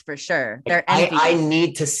jealous for sure. They're envious. I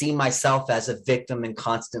need to see myself as a victim and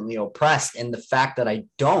constantly oppressed. And the fact that I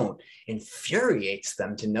don't infuriates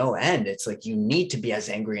them to no end. It's like, you need to be as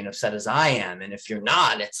angry and upset as I am. And if you're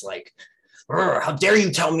not, it's like, how dare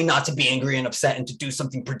you tell me not to be angry and upset and to do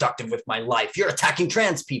something productive with my life? You're attacking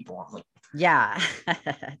trans people. I'm like, yeah,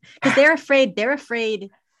 because they're afraid.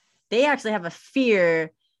 They actually have a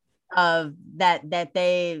fear of that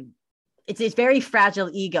it's very fragile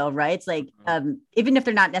ego, right? It's like even if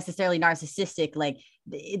they're not necessarily narcissistic, like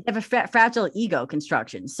they have a fragile ego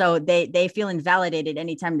construction, so they feel invalidated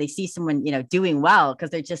anytime they see someone doing well,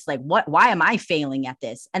 because they're just like, why am I failing at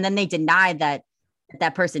this? And then they deny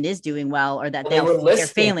that person is doing well, or that they're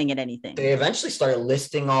failing at anything. They eventually started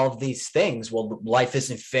listing all of these things. Well, life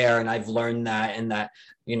isn't fair, and I've learned that, and that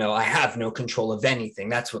I have no control of anything.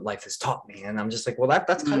 That's what life has taught me. And I'm just like, well,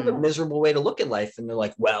 that's kind of a miserable way to look at life. And they're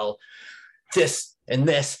like, well, this and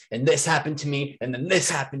this and this happened to me, and then this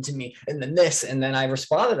happened to me, and then this. And then I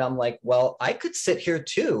responded, I'm like, well, I could sit here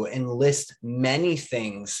too and list many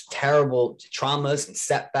things, terrible traumas and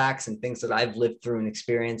setbacks and things that I've lived through and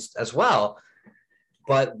experienced as well.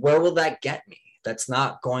 But where will that get me? That's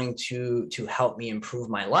not going to help me improve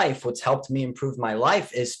my life. What's helped me improve my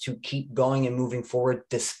life is to keep going and moving forward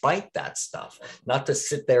despite that stuff, not to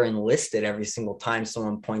sit there and list it every single time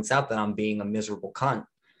someone points out that I'm being a miserable cunt.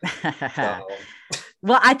 So.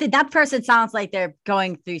 Well, I think that person sounds like they're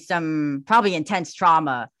going through some probably intense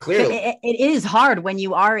trauma. Clearly. It is hard when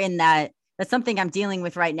you are in that that's something I'm dealing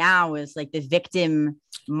with right now, is like the victim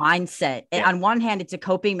mindset. And on one hand, it's a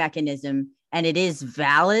coping mechanism and it is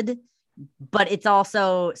valid, but it's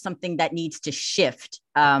also something that needs to shift.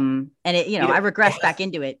 And it, I regress back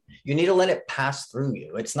into it. You need to let it pass through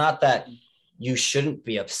you. It's not that you shouldn't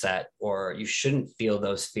be upset or you shouldn't feel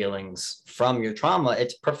those feelings from your trauma.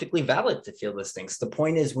 It's perfectly valid to feel those things. The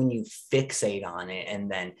point is when you fixate on it and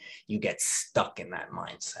then you get stuck in that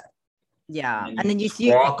mindset. Yeah. And then you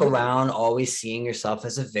walk around always seeing yourself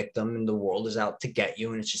as a victim and the world is out to get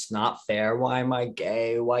you. And it's just not fair. Why am I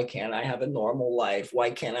gay? Why can't I have a normal life?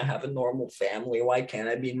 Why can't I have a normal family? Why can't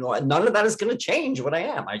I be normal? None of that is going to change what I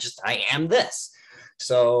am. I am this.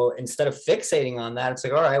 So instead of fixating on that, it's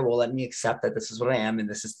like, all right, well, let me accept that this is what I am. And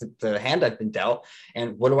this is the hand I've been dealt.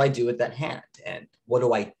 And what do I do with that hand? And what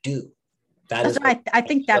do I do? That's what I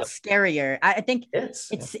think that's scarier. I think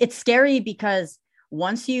it's scary because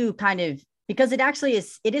once you because it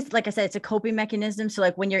is, like I said, it's a coping mechanism. So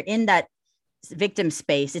like when you're in that victim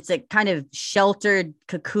space, it's a kind of sheltered,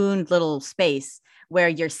 cocooned little space where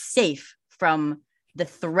you're safe from the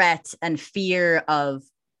threat and fear of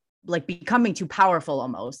like becoming too powerful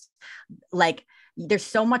almost. Like there's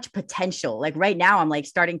so much potential. Like right now I'm like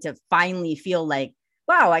starting to finally feel like,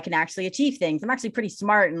 wow, I can actually achieve things. I'm actually pretty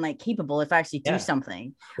smart and like capable if I actually do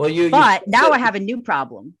something. Well, but now I have a new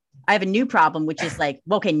problem. Which is like,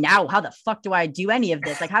 well, okay, now how the fuck do I do any of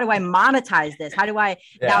this? Like, how do I monetize this? How do I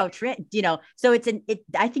now, so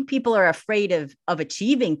I think people are afraid of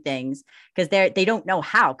achieving things because they don't know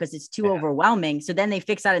how, because it's too overwhelming. So then they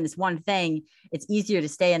fix out in this one thing. It's easier to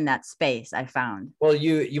stay in that space, I found. Well,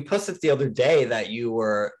 you posted the other day that you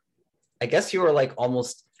were like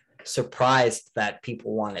almost surprised that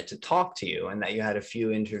people wanted to talk to you and that you had a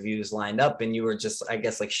few interviews lined up and you were just, I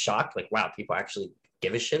guess, like shocked, like, wow, people actually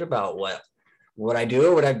give a shit about what I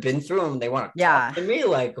do, what I've been through, and they want to talk to me.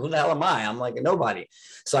 Like, who the hell am I? I'm like a nobody.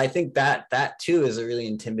 So I think that too is a really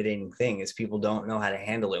intimidating thing, is people don't know how to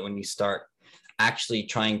handle it when you start actually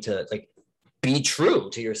trying to like be true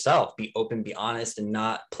to yourself, be open, be honest, and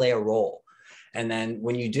not play a role. And then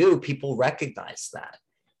when you do, people recognize that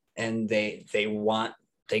and they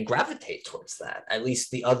gravitate towards that. At least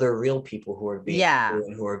the other real people who are being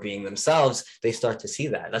who are being themselves, they start to see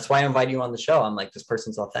that. That's why I invite you on the show. I'm like, this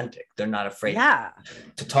person's authentic. They're not afraid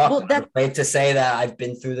to talk. Well, they're not afraid to say that I've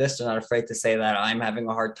been through this. They're not afraid to say that I'm having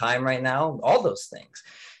a hard time right now. All those things.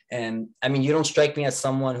 And I mean, you don't strike me as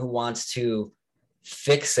someone who wants to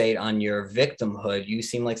fixate on your victimhood. You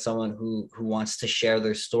seem like someone who wants to share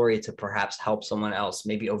their story to perhaps help someone else,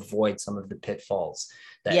 maybe avoid some of the pitfalls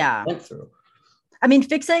that you went through. I mean,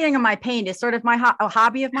 fixating on my pain is sort of a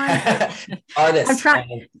hobby of mine. Artist. I'm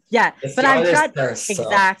trying, but I'm trying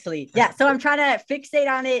exactly. Yeah. So I'm trying to fixate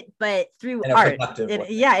on it, but through art,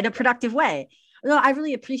 in a productive way. No, I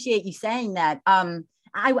really appreciate you saying that.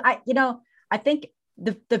 I think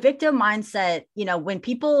the victim mindset,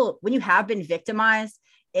 when you have been victimized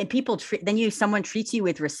and someone treats you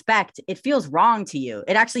with respect, it feels wrong to you.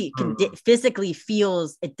 It actually physically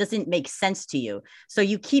feels, it doesn't make sense to you. So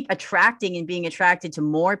you keep attracting and being attracted to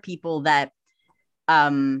more people that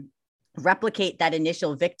replicate that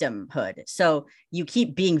initial victimhood. So you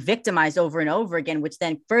keep being victimized over and over again, which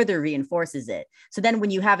then further reinforces it. So then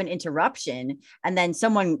when you have an interruption and then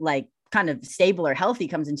someone like kind of stable or healthy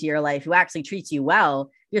comes into your life who actually treats you well,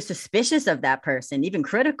 you're suspicious of that person, even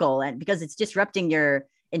critical, and because it's disrupting your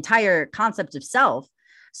entire concept of self.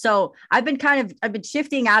 So I've been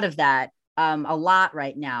shifting out of that a lot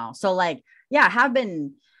right now. So like, I have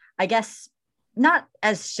been, I guess, not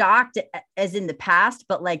as shocked as in the past,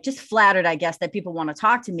 but like just flattered, I guess, that people want to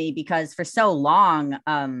talk to me, because for so long,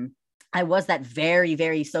 I was that very,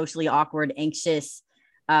 very socially awkward, anxious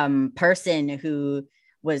person who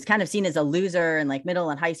was kind of seen as a loser in like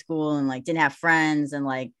middle and high school and like didn't have friends and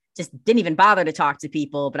like just didn't even bother to talk to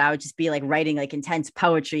people, but I would just be like writing like intense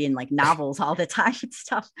poetry and like novels all the time and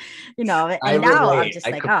stuff, and now I'm just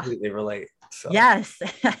like, I completely relate. So. Yes.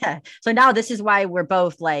 So now this is why we're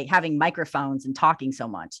both like having microphones and talking so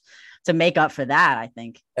much to make up for that, I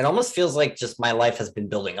think. It almost feels like just my life has been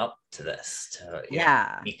building up to this, to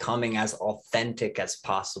becoming as authentic as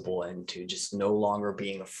possible and to just no longer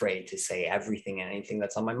being afraid to say everything and anything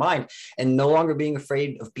that's on my mind and no longer being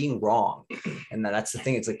afraid of being wrong. And that's the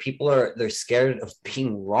thing. It's like they're scared of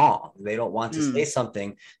being wrong. They don't want to say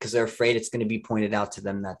something because they're afraid it's going to be pointed out to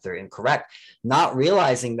them that they're incorrect, not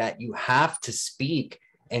realizing that you have to speak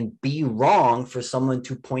and be wrong for someone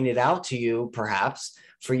to point it out to you, perhaps,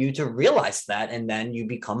 for you to realize that, and then you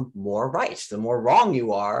become more right. The more wrong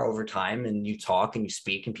you are over time, and you talk and you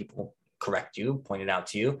speak and people correct you, point it out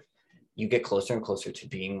to you, you get closer and closer to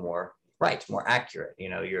being more right, it's more accurate, you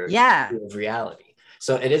know, your view of reality.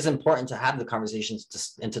 So it is important to have the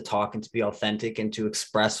conversations and to talk and to be authentic and to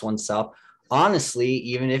express oneself honestly,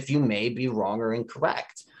 even if you may be wrong or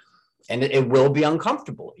incorrect. And it will be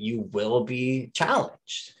uncomfortable. You will be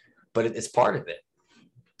challenged, but it's part of it.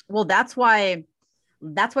 Well, that's why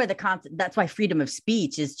freedom of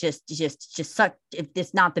speech is just such, if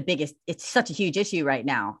it's not the biggest, it's such a huge issue right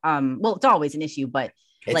now. Well, it's always an issue, but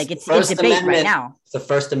it's in debate right now. The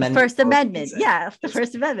First Amendment. The First Amendment. Yeah, the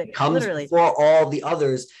First Amendment. It comes literally before all the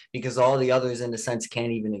others, because all the others, in a sense,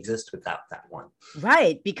 can't even exist without that one.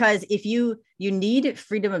 Right. Because if you need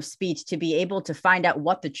freedom of speech to be able to find out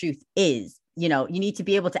what the truth is, you know, you need to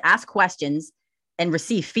be able to ask questions and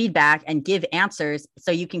receive feedback and give answers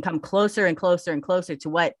so you can come closer and closer and closer to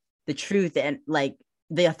what the truth and like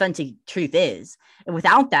the authentic truth is. And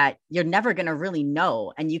without that, you're never going to really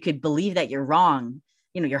know. And you could believe that you're wrong,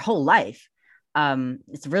 you know, your whole life.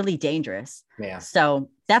 It's really dangerous. Yeah.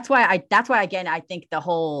 So that's why again, I think the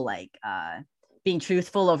whole like being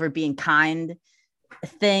truthful over being kind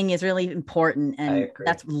thing is really important. And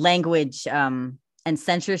that's language and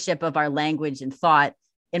censorship of our language and thought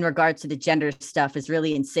in regards to the gender stuff is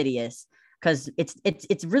really insidious, because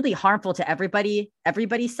it's really harmful to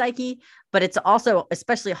everybody's psyche, but it's also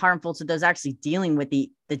especially harmful to those actually dealing with the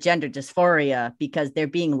gender dysphoria, because they're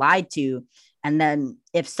being lied to. And then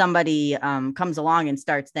if somebody comes along and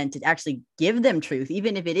starts then to actually give them truth,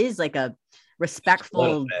 even if it is like a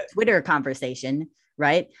respectful Twitter conversation,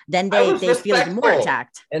 right? Then they feel even more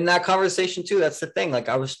attacked. In that conversation too, that's the thing. Like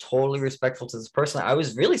I was totally respectful to this person. I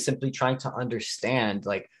was really simply trying to understand,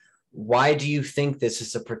 like, why do you think this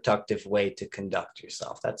is a productive way to conduct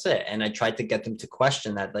yourself? That's it. And I tried to get them to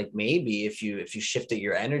question that, like, maybe if you shifted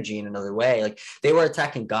your energy in another way, like they were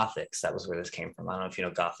attacking Gothics. That was where this came from. I don't know if you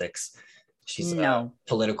know Gothics. She's a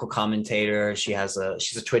political commentator. She's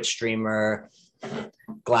a Twitch streamer,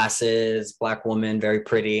 glasses, Black woman, very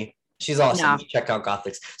pretty. She's awesome. No. Check out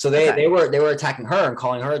Gothics. So they were attacking her and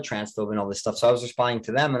calling her a transphobe and all this stuff. So I was responding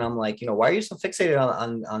to them, and I'm like, you know, why are you so fixated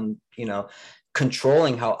on you know,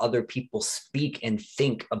 controlling how other people speak and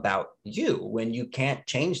think about you when you can't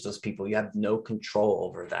change those people? You have no control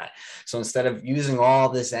over that. So instead of using all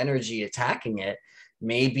this energy attacking it,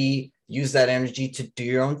 maybe use that energy to do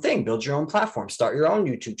your own thing, build your own platform, start your own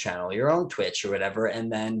YouTube channel, your own Twitch or whatever,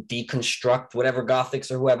 and then deconstruct whatever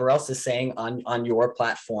Gothics or whoever else is saying on your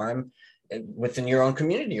platform within your own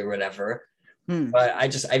community or whatever. But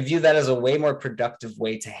I view that as a way more productive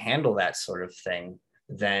way to handle that sort of thing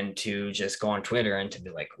than to just go on Twitter and to be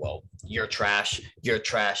like, well, you're trash, you're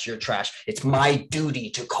trash, you're trash. It's my duty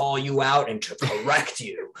to call you out and to correct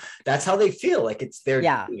you. That's how they feel. Like it's their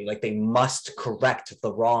duty. Like they must correct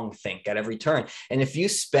the wrong thing at every turn. And if you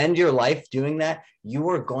spend your life doing that, you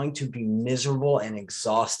are going to be miserable and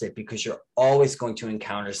exhausted, because you're always going to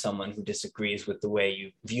encounter someone who disagrees with the way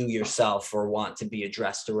you view yourself or want to be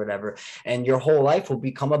addressed or whatever. And your whole life will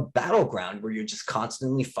become a battleground where you're just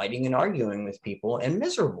constantly fighting and arguing with people and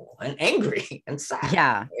miserable and angry and sad.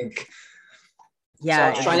 Yeah. So I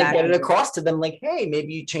was trying to get it across to them, like, hey,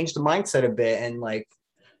 maybe you change the mindset a bit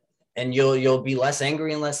and you'll be less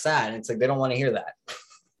angry and less sad. And it's like, they don't want to hear that.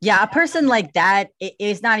 Yeah. A person like that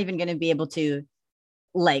is not even going to be able to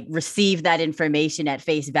like receive that information at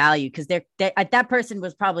face value, because that person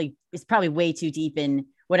is probably way too deep in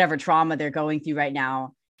whatever trauma they're going through right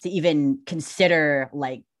now to even consider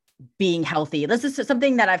like being healthy. This is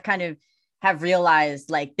something that I've kind of have realized,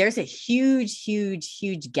 like there's a huge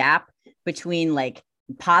gap between like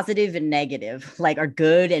positive and negative, like are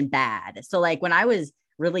good and bad. So like when I was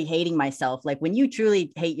really hating myself, like when you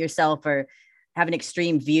truly hate yourself or have an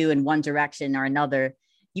extreme view in one direction or another,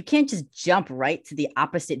 you can't just jump right to the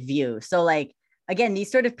opposite view. So like, again, these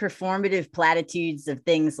sort of performative platitudes of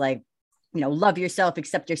things like, you know, love yourself,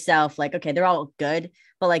 accept yourself, like, okay, they're all good,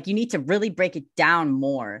 but like, you need to really break it down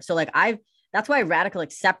more. So like that's why radical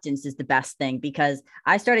acceptance is the best thing, because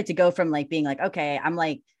I started to go from like being like, okay, I'm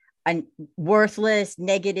like a worthless,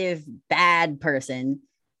 negative, bad person.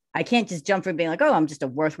 I can't just jump from being like, oh, I'm just a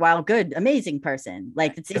worthwhile, good, amazing person.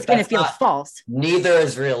 Like it's going to feel false. Neither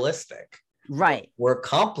is realistic. Right. We're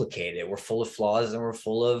complicated. We're full of flaws and we're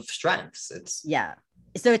full of strengths.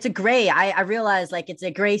 So it's a gray. I realize like it's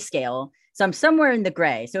a gray scale. So I'm somewhere in the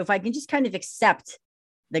gray. So if I can just kind of accept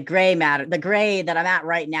the gray matter, the gray that I'm at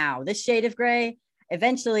right now, this shade of gray,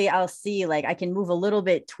 eventually I'll see like I can move a little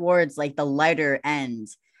bit towards like the lighter end.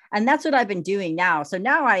 And that's what I've been doing now. So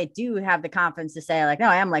now I do have the confidence to say like, no,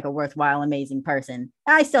 I am like a worthwhile, amazing person.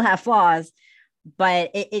 I still have flaws, but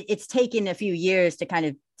it's taken a few years to kind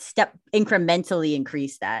of incrementally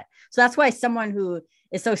increase that. So that's why someone who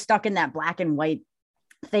is so stuck in that black and white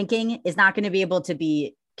thinking is not going to be able to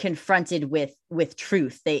be confronted with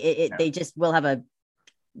truth. They just will have a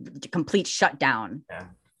complete shutdown. Yeah.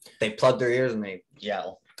 They plug their ears and they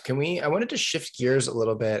yell. I wanted to shift gears a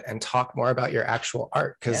little bit and talk more about your actual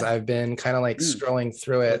art, because I've been kind of like scrolling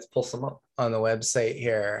through it. Let's pull some up on the website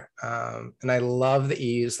here. And I love that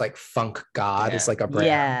you use like Funk God as like a brand.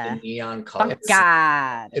 Yeah. The neon color. Funk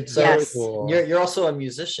God. It's very cool. You're also a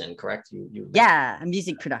musician, correct? You a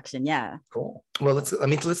music production. Yeah. Cool. Well, let's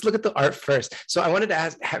look at the art first. So I wanted to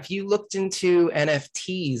ask, have you looked into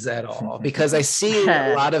NFTs at all? Because I see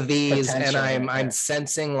a lot of these and I'm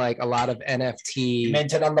sensing like a lot of NFT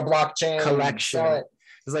minted on the blockchain collection.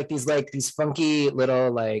 There's like these funky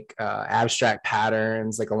little like abstract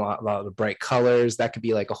patterns, like a lot of bright colors. That could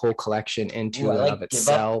be like a whole collection into and of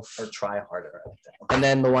itself. Or try harder. And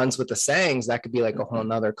then the ones with the sayings, that could be like a whole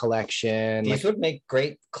nother collection. These would make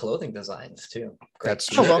great clothing designs too. That's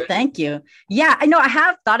true. Oh, well, thank you. Yeah, I know I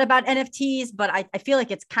have thought about NFTs, but I feel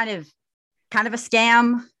like it's kind of a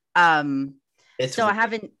scam. So I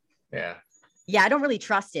haven't. Yeah. Yeah, I don't really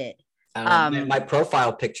trust it. My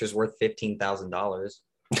profile picture's worth $15,000.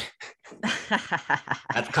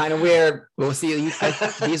 That's kind of weird. Well, see,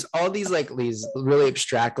 these really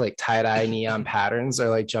abstract like tie-dye neon patterns are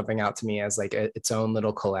like jumping out to me as like its own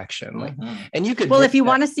little collection. Like, and you could. Well, if you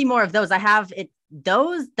want to see more of those, I have it.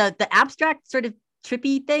 The abstract sort of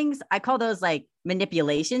trippy things. I call those like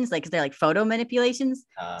manipulations, like 'cause they're like photo manipulations.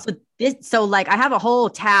 So like I have a whole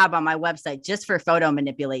tab on my website just for photo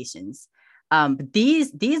manipulations. But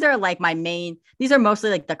these are like my main. These are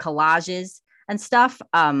mostly like the collages and stuff.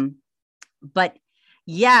 But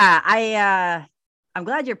yeah, I'm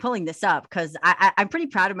glad you're pulling this up because I'm pretty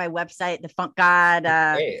proud of my website, the Funk God.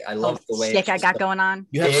 Hey, I love the way I got going on.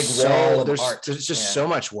 You have there's just so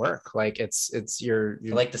much work. Like it's you're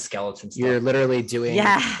I like the skeleton stuff. You're literally doing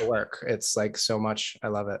the work. It's like so much. I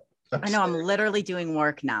love it. I know I'm literally doing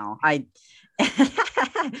work now.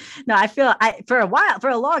 No, I feel for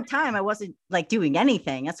a long time, I wasn't like doing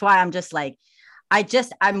anything. That's why I'm just like,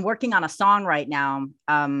 I'm working on a song right now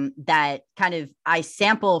that kind of I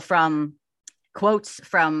sample from quotes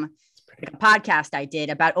from a podcast I did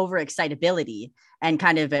about overexcitability and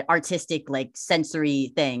kind of an artistic like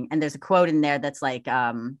sensory thing. And there's a quote in there that's like,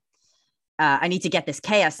 I need to get this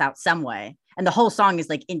chaos out some way. And the whole song is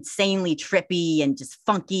like insanely trippy and just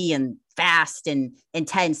funky and fast and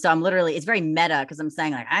intense. So it's very meta because I'm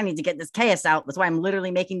saying like, I need to get this chaos out. That's why I'm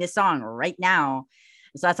literally making this song right now.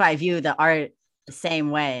 So that's why I view the art the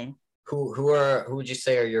same way. Who would you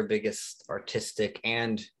say are your biggest artistic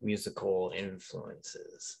and musical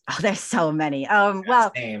influences? Oh, there's so many.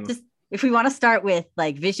 Just if we want to start with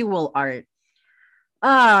like visual art.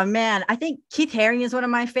 Oh man, I think Keith Haring is one of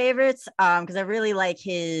my favorites because I really like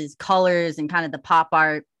his colors and kind of the pop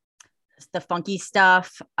art, the funky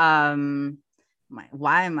stuff.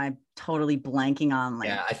 Why am I totally blanking on like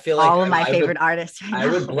I feel like all of my favorite artists right I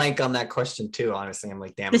now? would blank on that question too, honestly. I'm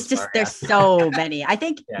like, damn, there's so many. I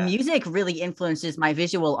think music really influences my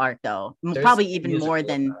visual art though. Probably even more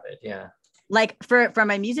than like for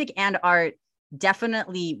my music and art,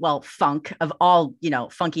 definitely funk of all,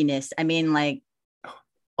 funkiness. I mean like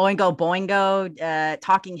Oingo Boingo,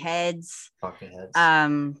 Talking Heads. Oh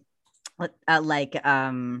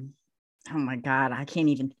my God, I can't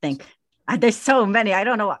even think. There's so many. I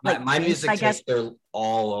don't know. Like my music tastes are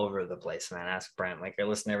all over the place, man. Ask Brent. Like I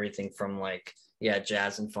listen to everything from like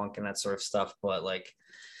jazz and funk and that sort of stuff. But like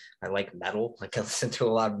I like metal. Like I listen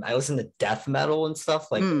to death metal and stuff.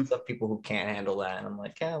 Like stuff people who can't handle that. And I'm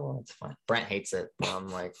like, yeah, well, it's fine. Brent hates it. I'm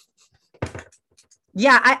like.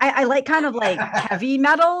 Yeah, I like kind of like heavy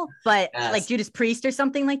metal, but like Judas Priest or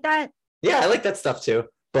something like that. Yeah, I like that stuff too.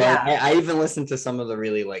 But I even listen to some of the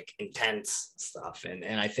really like intense stuff. And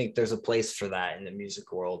I think there's a place for that in the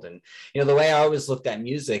music world. And, the way I always looked at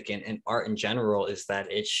music and art in general is that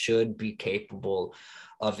it should be capable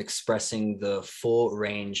of expressing the full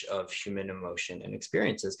range of human emotion and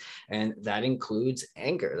experiences. And that includes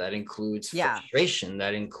anger, that includes frustration,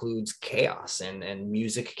 that includes chaos, and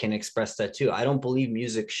music can express that too. I don't believe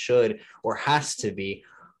music should or has to be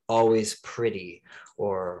always pretty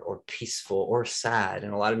or peaceful or sad.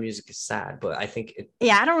 And a lot of music is sad, but I think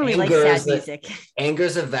I don't really like sad music. Anger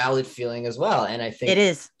is a valid feeling as well. And I think it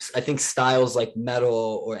is. I think styles like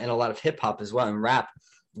metal and a lot of hip hop as well and rap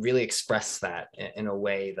really express that in a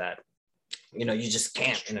way that you just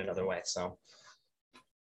can't in another way. So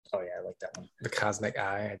Oh yeah, I like that one. The Cosmic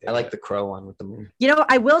Eye. I like the crow one with the moon. You know,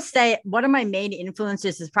 I will say one of my main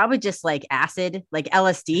influences is probably just like acid, like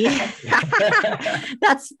LSD.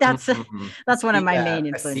 That's one of my main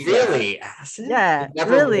influences. Really, acid? Yeah,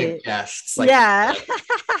 Never really. Guessed. Yeah.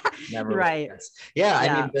 Never right. Yeah,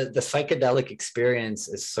 I mean, the psychedelic experience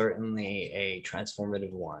is certainly a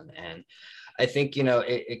transformative one, and I think, you know,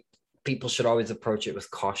 people should always approach it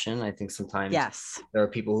with caution. I think sometimes there are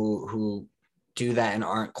people who do that and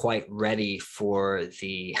aren't quite ready for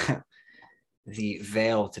the the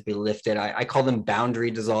veil to be lifted. I call them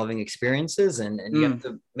boundary dissolving experiences, and you have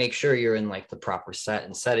to make sure you're in like the proper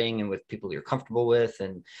setting and with people you're comfortable with,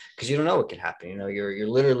 and because you don't know what can happen. You know, you're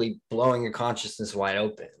literally blowing your consciousness wide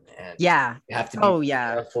open, and you have to be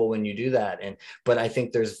careful when you do that. But I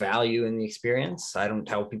think there's value in the experience. I don't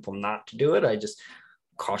tell people not to do it. I just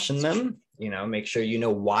caution them, you know, make sure you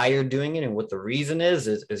know why you're doing it and what the reason is.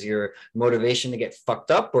 Is your motivation to get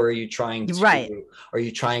fucked up, or are you trying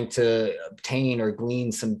to obtain or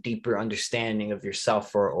glean some deeper understanding of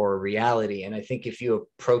yourself or reality? And I think if you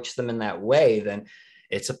approach them in that way, then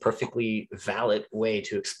it's a perfectly valid way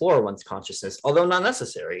to explore one's consciousness, although not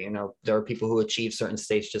necessary. You know, there are people who achieve certain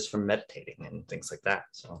states just from meditating and things like that.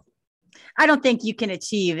 So I don't think you can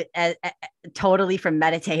achieve totally from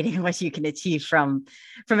meditating what you can achieve from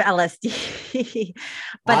LSD.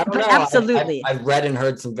 but absolutely. I've read and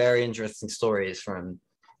heard some very interesting stories from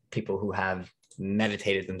people who have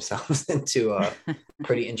meditated themselves into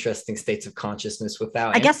pretty interesting states of consciousness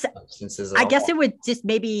without substances. I guess it would just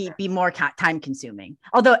maybe be more time consuming,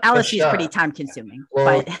 although LSD is pretty time consuming.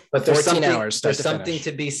 Well, but there's 14 hours. There's something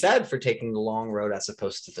to be said for taking the long road as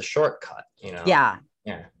opposed to the shortcut, you know? Yeah.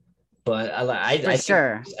 But I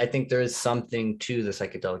think there is something to the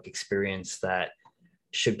psychedelic experience that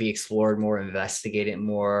should be explored more, investigated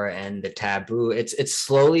more, and the taboo. It's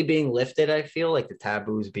slowly being lifted. I feel like the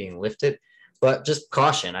taboo is being lifted, but just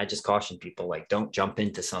caution. I just caution people, like, don't jump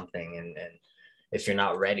into something and if you're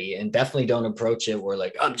not ready, and definitely don't approach it where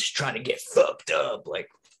like, I'm just trying to get fucked up. Like,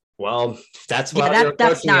 well, that's what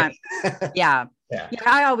that's not. Yeah.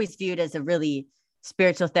 I always view it as a really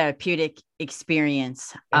spiritual therapeutic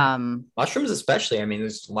experience. Mushrooms especially. I mean,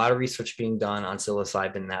 there's a lot of research being done on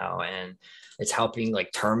psilocybin now, and it's helping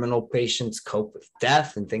like terminal patients cope with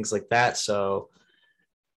death and things like that. So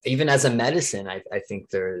even as a medicine, I think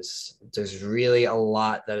there's really a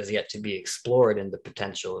lot that is yet to be explored in the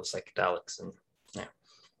potential of psychedelics. And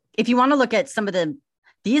if you want to look at some of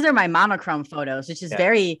these are my monochrome photos, which is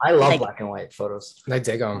very, I love black and white photos. I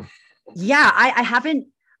dig them. Yeah, I haven't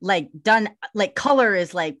like done like color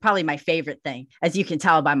is like probably my favorite thing, as you can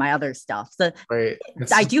tell by my other stuff. So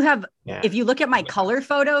I do have, if you look at my color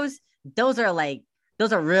photos, those are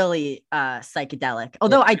really psychedelic.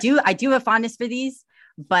 Although I do have fondness for these,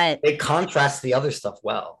 but they contrast the other stuff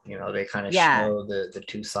well. You know, they kind of show the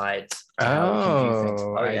two sides.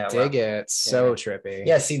 I dig it. So trippy.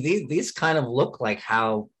 Yeah, see, these kind of look like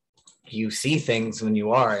how you see things when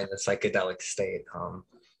you are in a psychedelic state.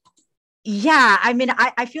 Yeah, I mean,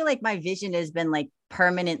 I feel like my vision has been like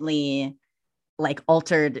permanently like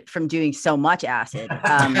altered from doing so much acid.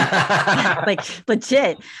 Like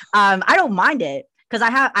legit. I don't mind it because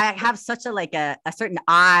I have such a certain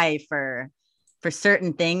eye for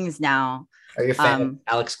certain things now. Are you a fan of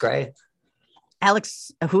Alex Gray?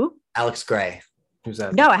 Alex who? Alex Gray. Who's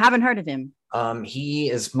that? No, I haven't heard of him. He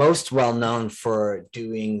is most well known for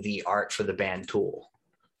doing the art for the band Tool.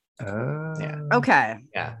 Okay.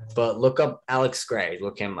 Yeah, but look up Alex Gray.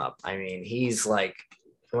 Look him up. I mean, he's like,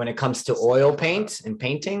 when it comes to oil paint and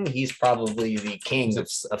painting, he's probably the king of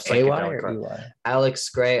psychedelic art. Alex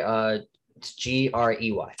Gray, it's Grey,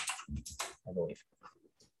 I believe.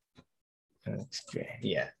 Alex Gray.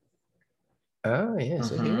 Yeah. Oh yeah,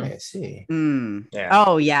 so here I see. Yeah.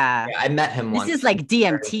 Oh yeah. I met him once. This is like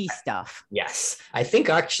DMT stuff. Yes, I think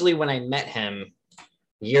actually when I met him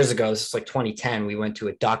years ago, this is like 2010, we went to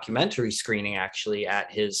a documentary screening actually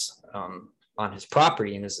at his on his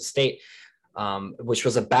property in his estate, which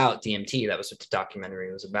was about DMT. That was what the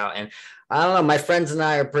documentary was about. And I don't know, my friends and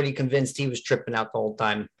I are pretty convinced he was tripping out the whole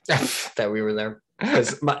time that we were there,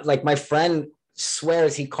 because my friend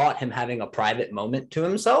swears he caught him having a private moment to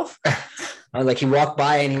himself. Like he walked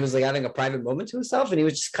by and he was like having a private moment to himself, and he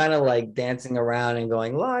was just kind of like dancing around and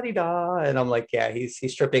going la-di-da. And I'm like, yeah,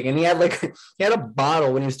 he's tripping. And he had a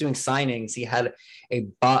bottle when he was doing signings. He had a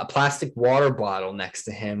plastic water bottle next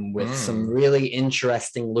to him with some really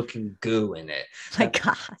interesting looking goo in it. My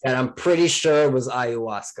God. And I'm pretty sure it was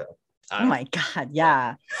ayahuasca. Oh my God.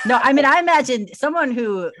 Yeah. No, I mean, I imagine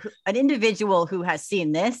an individual who has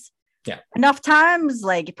seen this enough times,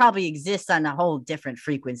 like it probably exists on a whole different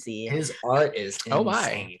frequency. His art is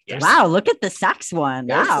insane. Wow, look at the sax one.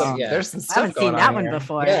 Wow. There's some stuff I haven't seen that one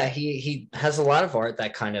before. Yeah, he has a lot of art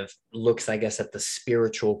that kind of looks, I guess, at the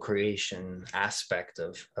spiritual creation aspect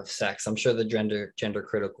of sex. I'm sure the gender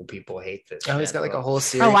critical people hate this. Oh, he's got like a whole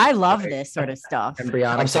series. Oh, I love this sort of stuff.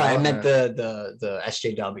 I'm sorry, I meant the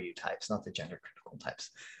SJW types, not the gender critical types.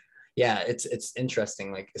 Yeah, it's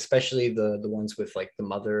interesting, like especially the ones with like the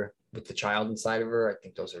mother with the child inside of her. I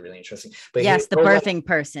think those are really interesting. But yes, the birthing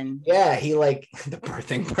person. Yeah, he like the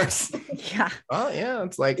birthing person. Yeah. Oh yeah,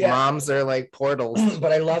 it's like moms are like portals.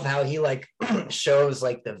 But I love how he like shows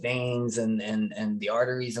like the veins and the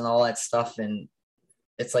arteries and all that stuff, and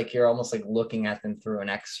it's like you're almost like looking at them through an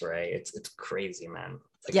X-ray. It's crazy, man.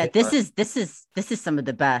 Like, yeah, this is some of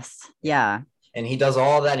the best. Yeah. And he does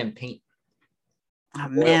all that in paint. Oh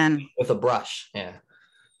man, with a brush. Yeah,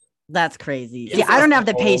 that's crazy. Yeah, I don't have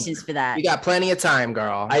the patience for that. You got plenty of time,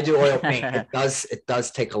 girl. I do oil paint. It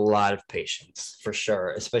does take a lot of patience for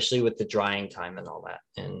sure, especially with the drying time and all that.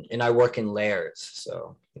 And I work in layers,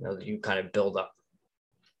 so you kind of build up.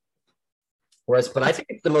 But I think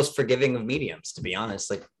it's the most forgiving of mediums, to be honest.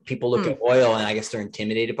 Like people look at oil and I guess they're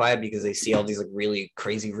intimidated by it because they see all these like really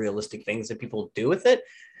crazy realistic things that people do with it.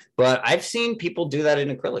 But I've seen people do that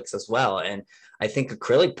in acrylics as well. And I think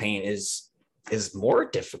acrylic paint is more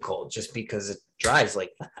difficult just because it dries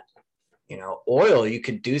like that. Oil, you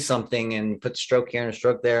could do something and put stroke here and a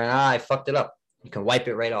stroke there, and I fucked it up. You can wipe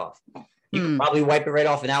it right off. You can probably wipe it right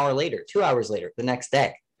off an hour later, 2 hours later, the next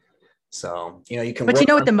day. So, you can. But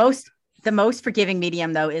what the most forgiving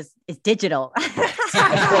medium though is digital.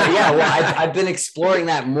 I've been exploring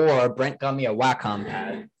that more. Brent got me a Wacom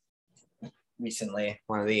pad recently,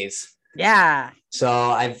 one of these. Yeah. So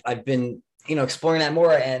I've been exploring that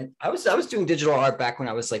more, and I was doing digital art back when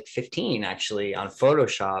I was like 15 actually on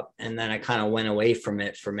Photoshop, and then I kind of went away from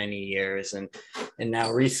it for many years, and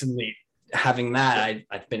now recently having that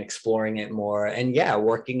I've been exploring it more, and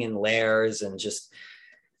working in layers and just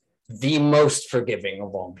the most forgiving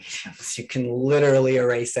of all mediums. You can literally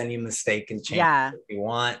erase any mistake and change it if you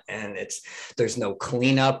want. And there's no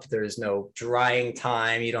cleanup. There's no drying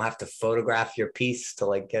time. You don't have to photograph your piece to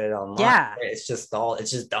like get it online. Yeah. It's just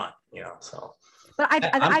done, so. But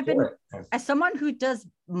I've been, as someone who does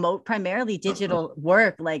primarily digital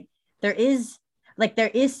work, like there is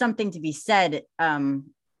something to be said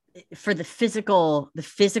for the physical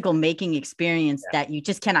making experience that you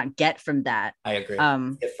just cannot get from that. I agree.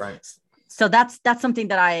 Different. So that's something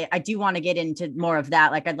that I do want to get into more of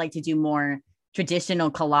that. Like I'd like to do more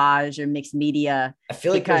traditional collage or mixed media. I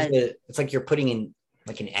feel like it's like you're putting in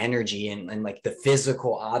like an energy and like the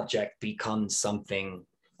physical object becomes something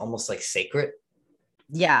almost like sacred.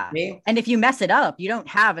 Yeah. And if you mess it up, you don't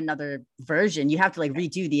have another version. You have to like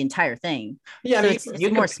redo the entire thing. Yeah, so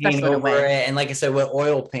it's more special in a way. And like I said, with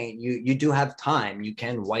oil paint, you do have time. You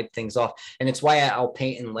can wipe things off. And it's why I'll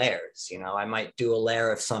paint in layers. I might do a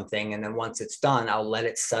layer of something, and then once it's done, I'll let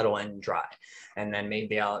it settle and dry. And then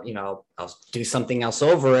maybe I'll do something else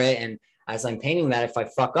over it. And as I'm painting that, if I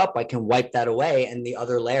fuck up, I can wipe that away and the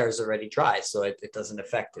other layer is already dry. So it doesn't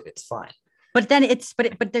affect it. It's fine. But then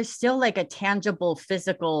but there's still like a tangible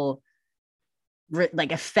physical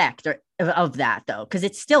like effect of that though, because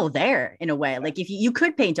it's still there in a way. Like if you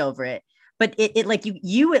could paint over it, but it like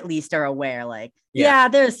you at least are aware, like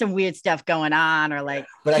there's some weird stuff going on, or like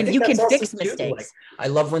you can fix mistakes. Like, I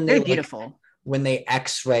love when they're beautiful when they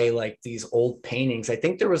X-ray like these old paintings. I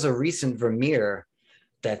think there was a recent Vermeer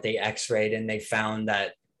that they X-rayed and they found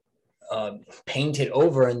that painted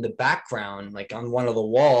over in the background, like on one of the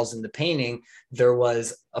walls in the painting, there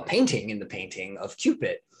was a painting in the painting of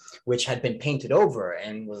Cupid, which had been painted over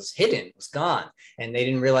and was hidden, was gone. And they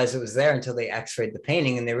didn't realize it was there until they X-rayed the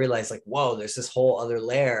painting, and they realized like, whoa, there's this whole other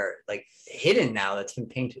layer like hidden now that's been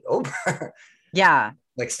painted over. Yeah.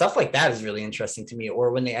 Like stuff like that is really interesting to me.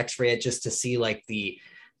 Or when they X-ray it just to see like the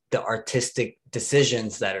artistic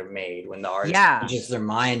decisions that are made when the artist changes their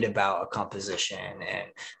mind about a composition, and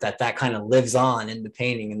that kind of lives on in the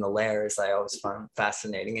painting and the layers. I always find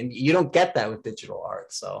fascinating, and you don't get that with digital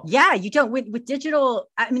art. So you don't with digital.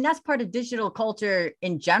 I mean, that's part of digital culture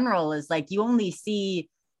in general, is like you only see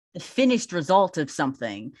the finished result of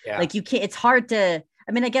something. Like you can't, it's hard to,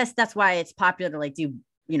 I mean, I guess that's why it's popular to like do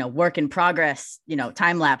work in progress,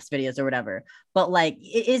 time-lapse videos or whatever, but like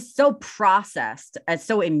it is so processed and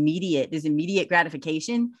so immediate. There's immediate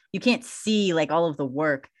gratification. You can't see like all of the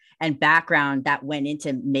work and background that went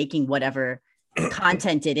into making whatever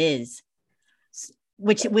content it is,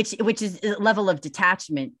 which is a level of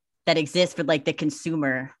detachment that exists for like the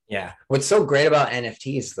consumer. Yeah. What's so great about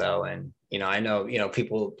NFTs though, and I know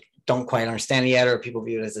people don't quite understand it yet, or people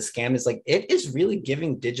view it as a scam, is like, it is really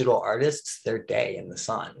giving digital artists their day in the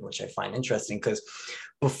sun, which I find interesting, because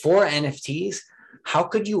before NFTs, how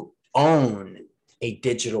could you own a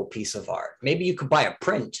digital piece of art? Maybe you could buy a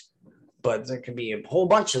print, but there could be a whole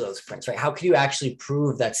bunch of those prints, right? How could you actually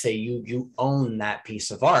prove that, say, you own that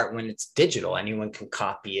piece of art when it's digital? Anyone can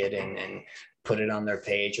copy it and put it on their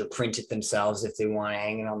page, or print it themselves if they want to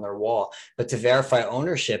hang it on their wall. But to verify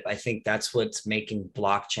ownership, I think that's what's making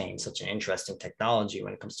blockchain such an interesting technology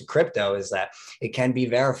when it comes to crypto, is that it can be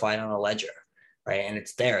verified on a ledger, right? And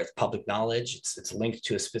it's there, it's public knowledge, it's linked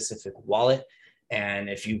to a specific wallet. And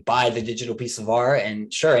if you buy the digital piece of art,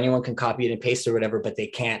 and sure, anyone can copy it and paste it or whatever, but they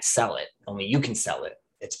can't sell it. Only you can sell it.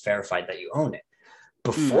 It's verified that you own it.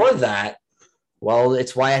 Before that, well,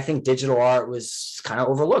 it's why I think digital art was kind of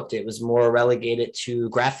overlooked. It was more relegated to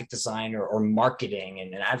graphic design or marketing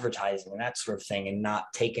and advertising and that sort of thing, and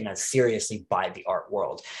not taken as seriously by the art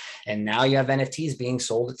world. And now you have NFTs being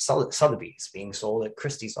sold at Sotheby's, being sold at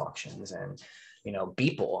Christie's auctions, and, you know,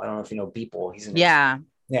 Beeple. I don't know if you know Beeple. He's an Yeah.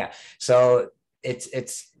 So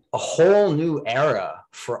it's a whole new era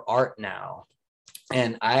for art now.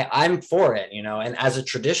 And I'm for it, you know, and as a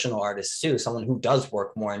traditional artist too, someone who does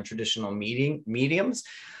work more in traditional mediums,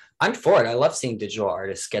 I'm for it. I love seeing digital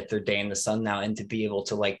artists get their day in the sun now, and to be able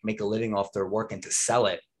to like make a living off their work and to sell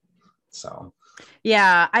it. So,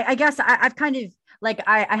 yeah, I guess I've kind of like,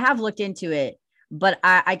 I have looked into it, but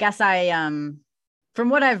I guess from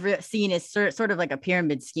what I've seen is sort of like a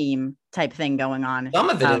pyramid scheme type thing going on. Some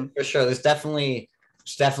of it is, for sure. There's definitely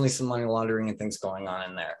some money laundering and things going on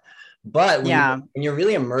in there. But when you're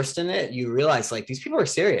really immersed in it, you realize like these people are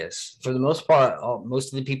serious. For the most part,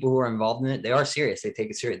 most of the people who are involved in it, they are serious. They take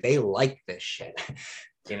it serious. They like this shit.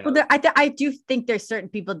 You know? Well, I do think there's certain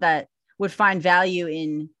people that would find value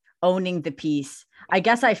in owning the piece. I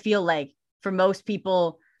guess I feel like for most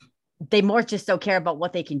people, they more just don't care about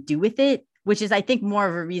what they can do with it, which is, I think, more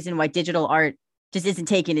of a reason why digital art just isn't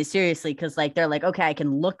taken as seriously. Cause like, they're like, okay, I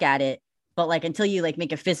can look at it, but like, until you like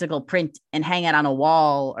make a physical print and hang it on a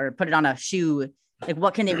wall or put it on a shoe, like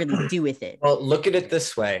what can they really do with it? Well, look at it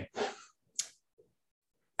this way.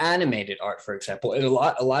 Animated art, for example,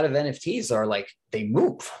 a lot of NFTs are like, they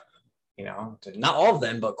move, you know, not all of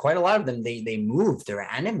them, but quite a lot of them, they move, they're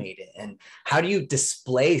animated. And how do you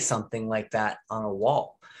display something like that on a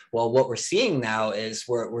wall? Well, what we're seeing now is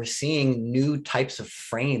we're seeing new types of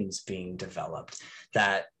frames being developed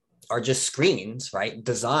that are just screens, right?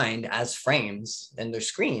 Designed as frames, and they're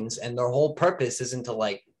screens, and their whole purpose isn't to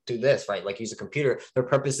like do this, right? Like use a computer. Their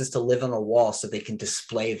purpose is to live on a wall so they can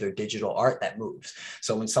display their digital art that moves.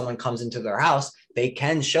 So when someone comes into their house, they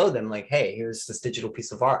can show them like, hey, here's this digital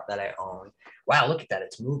piece of art that I own. Wow, look at that,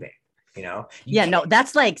 it's moving. You know? No,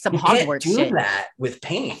 that's like some Hogwarts shit. You can't do that with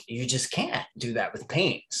paint. You just can't do that with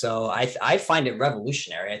paint. So I find it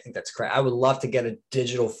revolutionary. I think that's correct. I would love to get a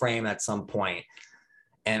digital frame at some point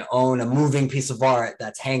and own a moving piece of art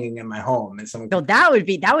that's hanging in my home. And someone, no, that would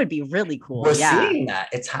be really cool. We're seeing that.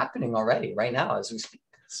 It's happening already right now as we speak.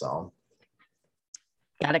 So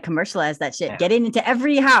gotta commercialize that shit. Get it into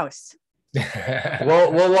every house.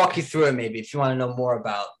 We'll walk you through it maybe if you want to know more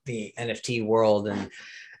about the NFT world. And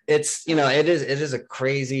it's, you know, it is a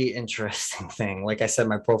crazy interesting thing. Like I said,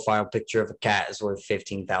 my profile picture of a cat is worth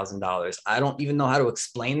 $15,000. I don't even know how to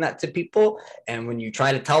explain that to people. And when you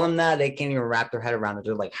try to tell them that, they can't even wrap their head around it.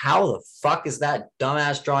 They're like, how the fuck is that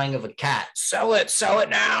dumbass drawing of a cat? Sell it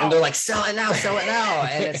now. And they're like, sell it now.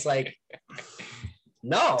 And it's like,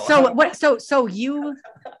 no. So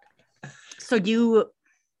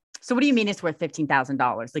what do you mean it's worth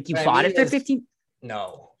 $15,000? Like you bought it for 15?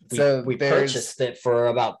 No. We purchased it for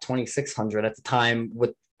about $2,600 at the time,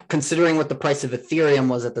 with considering what the price of Ethereum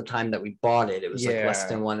was at the time that we bought it. It was like less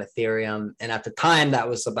than one Ethereum. And at the time that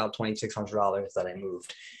was about $2,600 that I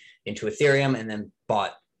moved into Ethereum and then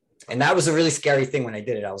bought. And that was a really scary thing when I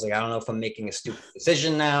did it. I was like, I don't know if I'm making a stupid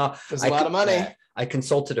decision now. There's a lot of money. I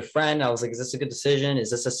consulted a friend. I was like, is this a good decision?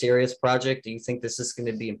 Is this a serious project? Do you think this is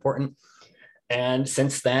going to be important? And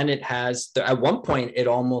since then it has, at one point it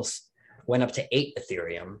almost went up to 8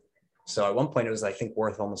 Ethereum. So at one point it was, I think,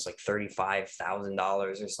 worth almost like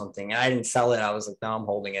 $35,000 or something. And I didn't sell it. I was like, no, I'm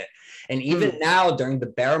holding it. And even now during the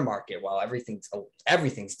bear market, while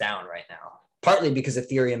everything's down right now, partly because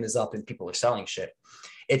Ethereum is up and people are selling shit,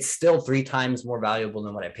 it's still 3 times more valuable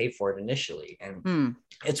than what I paid for it initially. And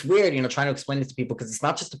it's weird, you know, trying to explain it to people, because it's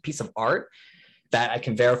not just a piece of art that I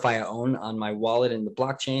can verify I own on my wallet in the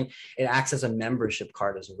blockchain. It acts as a membership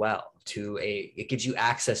card as well. It gives you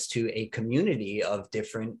access to a community of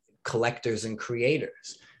different collectors and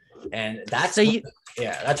creators. And that's so you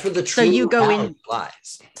that's where the true so you go in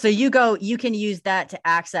lies. So you can use that to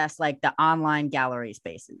access like the online gallery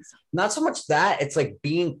spaces. Not so much that, it's like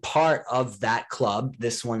being part of that club.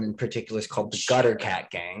 This one in particular is called the Gutter Cat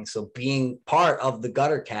Gang. So being part of the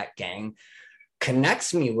Gutter Cat Gang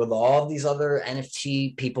connects me with all of these other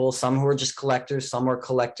NFT people, some who are just collectors, some are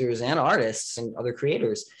collectors and artists and other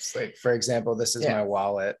creators. It's like, for example, this is my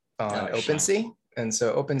wallet on OpenSea. And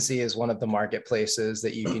so OpenSea is one of the marketplaces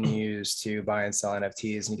that you can use to buy and sell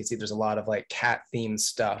NFTs. And you can see there's a lot of like cat themed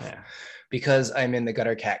stuff. Yeah. Because I'm in the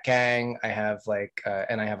Gutter Cat Gang, I have like,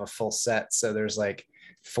 and I have a full set. So there's like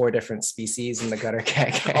 4 different species in the Gutter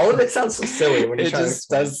Cat Gang. All of it sounds so silly when you it just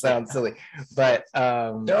does sound silly. But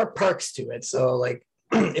there are perks to it. So like,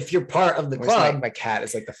 if you're part of the club, my cat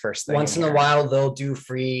is like the first thing. Once in a while, they'll do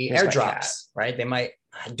free airdrops, right? They might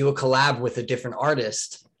do a collab with a different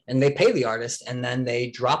artist and they pay the artist and then they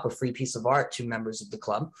drop a free piece of art to members of the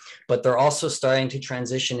club. But they're also starting to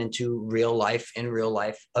transition into real life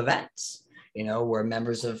events, you know, where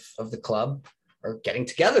members of the club are getting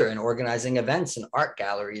together and organizing events and art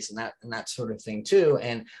galleries and that sort of thing too.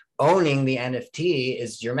 And owning the NFT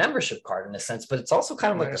is your membership card in a sense, but it's also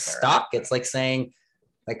kind of like a stock. It's like saying,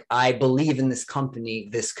 like, I believe in this company,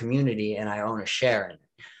 this community, and I own a share in it.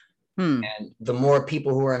 And the more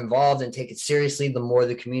people who are involved and take it seriously, the more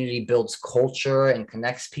the community builds culture and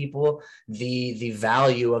connects people, the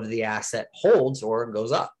value of the asset holds or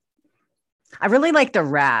goes up. I really like the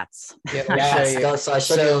rats. Yeah, so I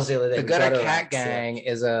showed you those the other day. The Gutter Cat Gang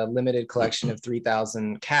is a limited collection of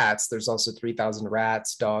 3,000 cats. There's also 3,000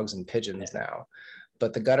 rats, dogs, and pigeons now.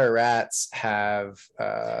 But the gutter rats have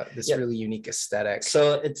this really unique aesthetic.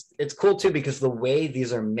 So it's cool too, because the way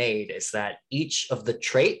these are made is that each of the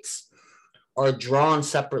traits are drawn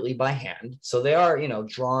separately by hand. So they are, you know,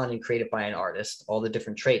 drawn and created by an artist, all the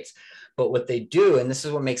different traits. But what they do, and this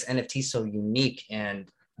is what makes NFT so unique and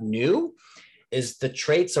new, is the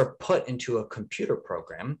traits are put into a computer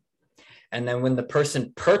program. And then when the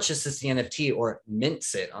person purchases the NFT or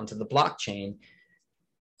mints it onto the blockchain,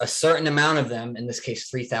 a certain amount of them, in this case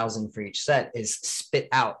 3,000 for each set, is spit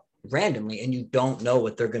out randomly, and you don't know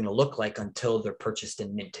what they're going to look like until they're purchased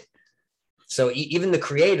and minted. So even the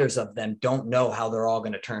creators of them don't know how they're all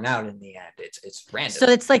going to turn out in the end. It's random. So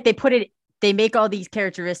it's like they make all these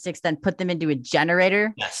characteristics, then put them into a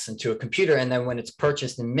generator. Yes, into a computer, and then when it's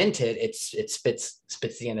purchased and minted, it spits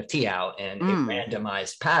the NFT out in a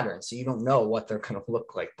randomized pattern. So you don't know what they're going to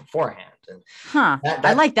look like beforehand. And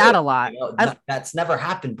I like that a lot. You know, that's never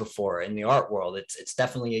happened before in the art world. It's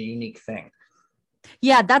definitely a unique thing.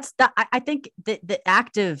 Yeah, I think the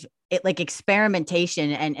act of it, like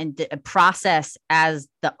experimentation and the process as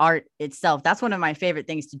the art itself. That's one of my favorite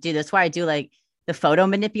things to do. That's why I do like the photo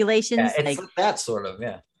manipulations. Yeah, it's like that sort of,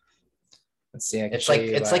 yeah. Let's see. It's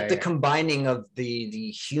like the combining of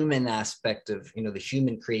the human aspect of, you know, the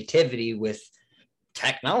human creativity with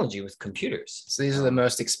technology, with computers. So these are the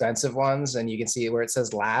most expensive ones, and you can see where it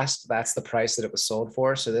says last, that's the price that it was sold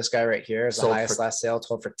for. So this guy right here is the highest last sale,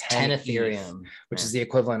 sold for 10 Ethereum, which is the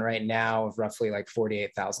equivalent right now of roughly like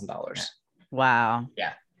 $48,000. Wow.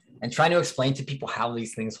 Yeah. And trying to explain to people how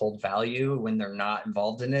these things hold value when they're not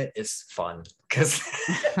involved in it is fun, because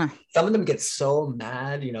some of them get so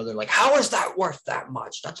mad, you know, they're like, how is that worth that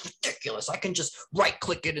much? That's ridiculous. I can just right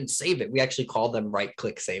click it and save it. We actually call them right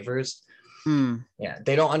click savers. Yeah,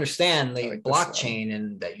 they don't understand the blockchain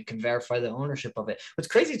and that you can verify the ownership of it. What's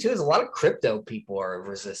crazy too is a lot of crypto people are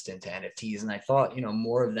resistant to NFTs, and I thought, you know,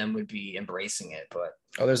 more of them would be embracing it, but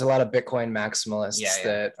there's a lot of Bitcoin maximalists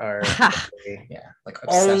that are like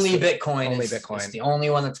only Bitcoin is the only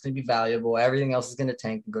one that's going to be valuable. Everything else is going to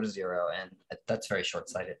tank and go to zero, and that's very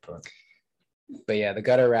short-sighted. But yeah, the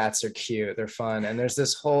gutter rats are cute. They're fun. And there's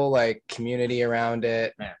this whole like community around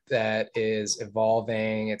it that is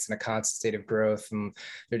evolving. It's in a constant state of growth. And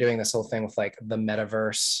they're doing this whole thing with like the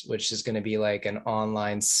metaverse, which is going to be like an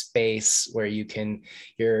online space where you can,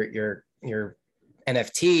 your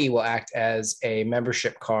NFT will act as a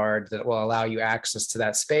membership card that will allow you access to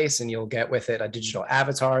that space, and you'll get with it a digital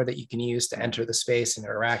avatar that you can use to enter the space and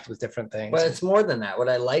interact with different things. But it's more than that. What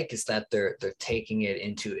I like is that they're taking it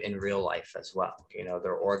in real life as well. You know,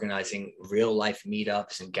 they're organizing real life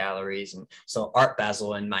meetups and galleries, and so Art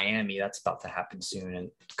Basel in Miami, that's about to happen soon,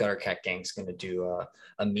 and Gutter Cat Gang's going to do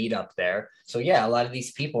a meetup there. So yeah, a lot of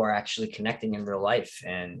these people are actually connecting in real life,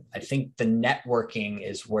 and I think the networking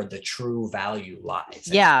is where the true value lies.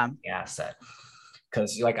 Yeah. Asset.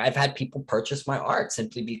 Because like I've had people purchase my art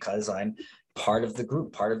simply because I'm part of the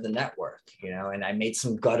group, part of the network, you know, and I made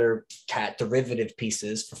some Gutter Cat derivative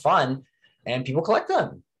pieces for fun, and people collect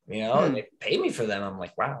them. you know, and they pay me for them. I'm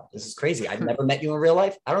like, wow, this is crazy. I've never met you in real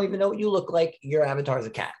life. I don't even know what you look like. Your avatar is a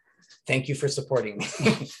cat. Thank you for supporting me.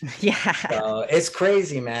 Yeah. So it's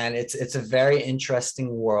crazy, man. It's a very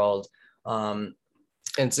interesting world.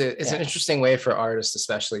 It's an interesting way for artists,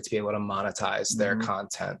 especially, to be able to monetize their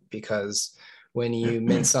content, because when you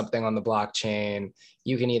mint something on the blockchain,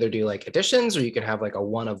 you can either do like additions, or you can have like a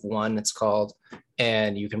one of one, it's called,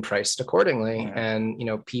 and you can price it accordingly. And, you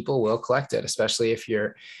know, people will collect it, especially if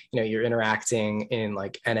you're interacting in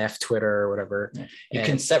like NF Twitter or whatever. You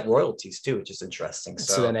can set royalties too, which is interesting.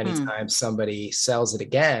 So then anytime somebody sells it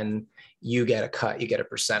again, you get a cut, you get a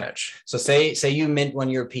percentage. So say you mint one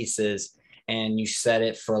of your pieces and you set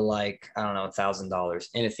it for like, I don't know, $1,000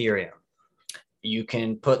 in Ethereum. You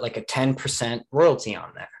can put like a 10% royalty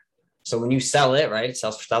on there. So when you sell it, right, it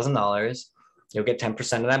sells for $1,000, you'll get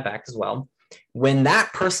 10% of that back as well. When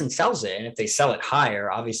that person sells it, and if they sell it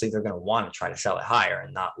higher, obviously they're going to want to try to sell it higher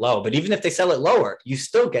and not low. But even if they sell it lower, you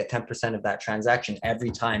still get 10% of that transaction every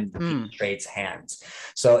time the piece trades hands.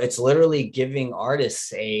 So it's literally giving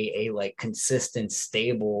artists a like consistent,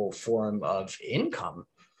 stable form of income.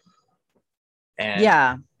 And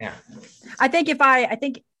yeah. I think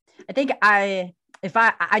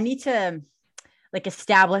I need to like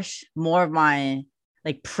establish more of my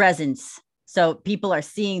like presence, so people are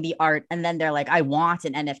seeing the art and then they're like, I want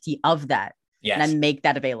an NFT of that. Yes. And I make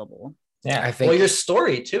that available. Yeah, I think, well, your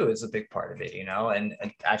story too is a big part of it, you know, and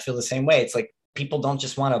I feel the same way. It's like people don't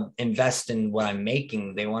just want to invest in what I'm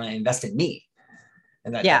making, they want to invest in me.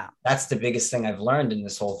 And that's the biggest thing I've learned in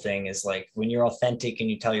this whole thing, is like when you're authentic and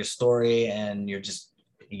you tell your story and you're just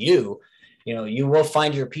you know, you will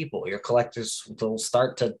find your people. Your collectors will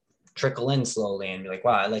start to trickle in slowly and be like,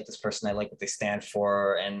 wow, I like this person, I like what they stand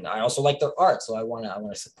for, and I also like their art, so I want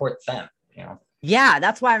to support them, you know. Yeah,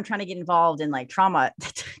 that's why I'm trying to get involved in like trauma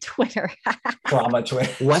Twitter. Trauma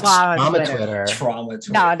Twitter. What's trauma Twitter? Trauma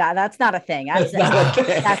Twitter. No, that's not a thing. That's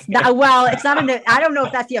not, well, it's not I don't know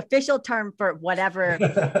if that's the official term for whatever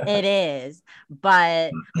it is,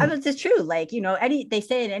 but I mean, it's true. Like, you know, they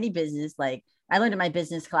say in any business, like I learned in my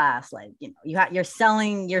business class, like, you know, you're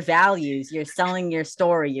selling your values, you're selling your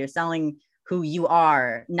story, you're selling who you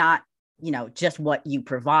are, not, you know, just what you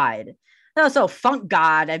provide. So Funk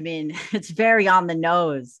God, I mean, it's very on the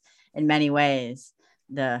nose in many ways.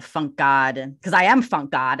 The Funk God, because I am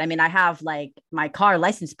Funk God. I mean, I have like my car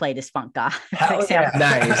license plate is Funk God. Nice.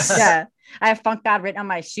 Yeah, I have Funk God written on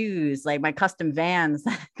my shoes, like my custom Vans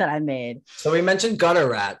that I made. So we mentioned gutter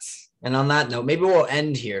rats. And on that note, maybe we'll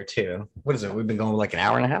end here too. What is it? We've been going like an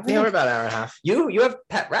hour and a half. Yeah, we're about an hour and a half. You have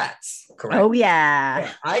pet rats, correct? Oh yeah.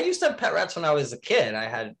 I used to have pet rats when I was a kid. I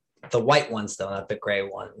had the white ones though, not the gray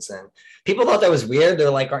ones. And people thought that was weird. They're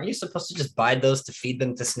like, aren't you supposed to just buy those to feed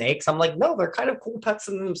them to snakes? I'm like, no, they're kind of cool pets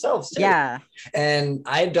in themselves too. Yeah. And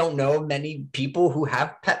I don't know many people who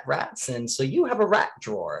have pet rats. And so you have a rat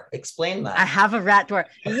drawer. Explain that. I have a rat drawer.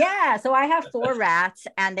 Yeah. So I have 4 rats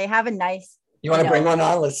and they have a nice. You want to bring one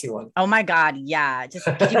on? Let's see one. Oh my God. Yeah. Just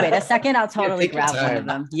could you wait a second? I'll totally grab one of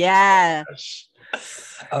them. Yeah.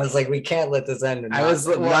 I was like, we can't let this end. I was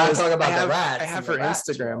talking about the rats. I have her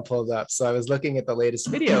Instagram pulled up, so I was looking at the latest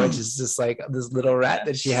video, which is just like this little rat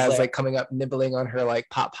that she has like coming up, nibbling on her like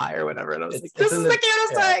pot pie or whatever. And I was like, this is the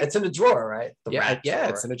cutest thing. It's in a drawer, right? Yeah,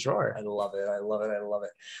 it's in a drawer. I love it. I love it. I love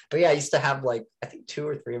it. But yeah, I used to have like, I think 2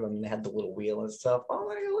 or 3 of them. They had the little wheel and stuff. Oh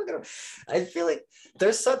my God, look at them. I feel like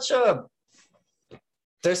there's such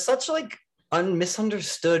like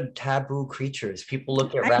misunderstood taboo creatures. People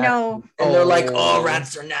look at rats and they're like, oh,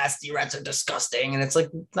 rats are nasty, rats are disgusting. And it's like,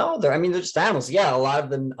 no, they're just animals. Yeah, a lot of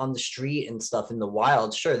them on the street and stuff in the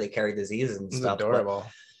wild, sure, they carry diseases and stuff. Adorable.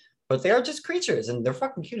 But they are just creatures and they're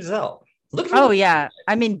fucking cute as hell. Look at them. Yeah.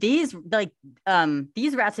 I mean, these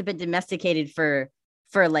rats have been domesticated for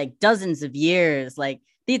like dozens of years. Like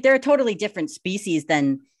they're a totally different species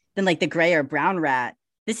than like the gray or brown rat.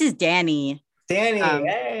 This is Danny. Hey.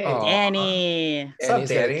 Danny. What's up,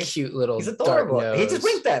 Danny? A cute little. He's adorable. He just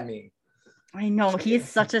winked at me. I know, he's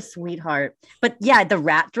such a sweetheart. But yeah, the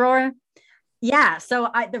rat drawer. Yeah, so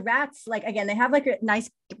the rats, like, again, they have like a nice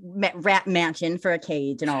rat mansion for a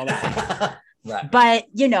cage and all that. Right. But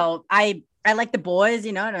you know, I like the boys,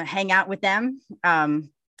 you know, to hang out with them.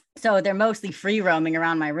 So they're mostly free roaming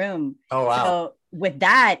around my room. Oh wow. So with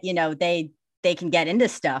that, you know, they can get into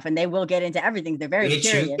stuff and they will get into everything. They're very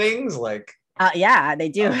curious. Shoot things like. Yeah, they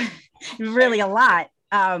do. Really a lot.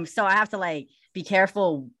 So I have to like be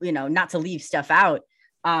careful, you know, not to leave stuff out.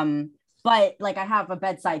 But like I have a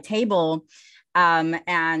bedside table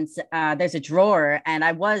And there's a drawer, and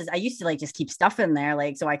I used to like just keep stuff in there,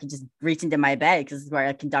 like so I could just reach into my bed because this is where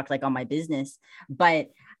I conduct like all my business.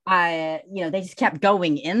 But they just kept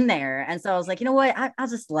going in there, and so I was like, you know what, I'll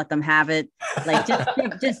just let them have it, like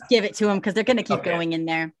just give it to them because they're gonna keep going in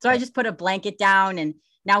there. So I just put a blanket down, and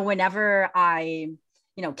now whenever I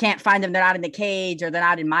can't find them, they're not in the cage or they're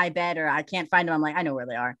not in my bed or I can't find them, I'm like, I know where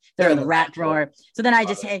they are. They're in the rat drawer. So then I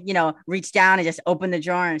just, reach down and just open the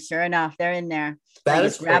drawer, and sure enough, they're in there. I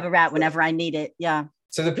just grab a rat whenever I need it. Yeah.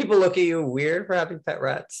 So do people look at you weird for having pet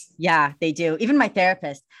rats? Yeah, they do. Even my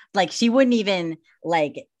therapist, like she wouldn't even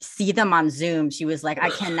like see them on Zoom. She was like,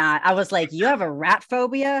 I cannot. I was like, you have a rat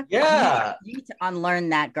phobia? Yeah. You need to unlearn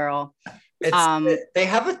that, girl.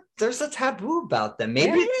 There's a taboo about them.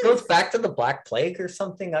 Maybe it goes back to the Black Plague or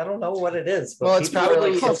something. I don't know what it is. But it's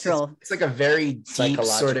probably cultural. It's like a very deep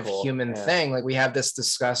sort of human thing. Like we have this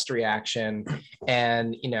disgust reaction,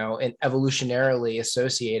 and and evolutionarily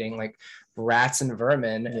associating like rats and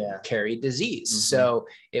vermin carry disease. Mm-hmm. So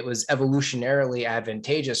it was evolutionarily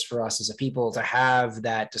advantageous for us as a people to have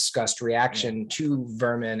that disgust reaction to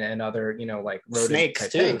vermin and other, like snakes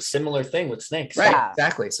too. Things. Similar thing with snakes. Right. Yeah.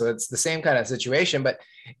 Exactly. So it's the same kind of situation. But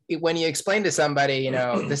when you explain to somebody,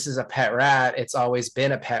 this is a pet rat, it's always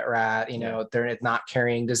been a pet rat, they're not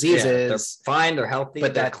carrying diseases. Yeah, they're fine, they're healthy,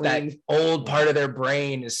 but that old part of their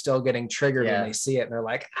brain is still getting triggered when they see it. And they're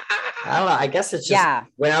like, I don't know. I guess it's just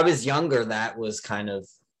when I was younger, that was kind of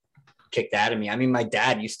kicked out of me. I mean, my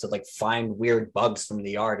dad used to like find weird bugs from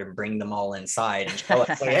the yard and bring them all inside and show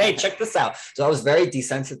us like, hey, check this out. So I was very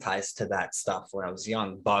desensitized to that stuff when I was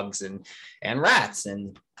young, bugs and rats.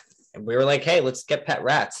 And we were like, hey, let's get pet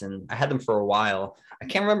rats. And I had them for a while. I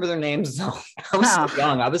can't remember their names though. I was so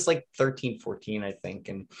young. I was like 13, 14, I think.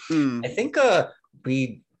 And I think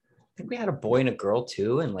we had a boy and a girl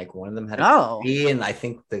too. And like one of them had a baby, and I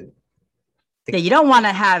think you don't want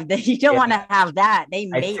to have that. You don't want to have that. They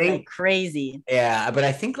mate like crazy. Yeah, but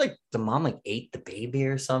I think like the mom like ate the baby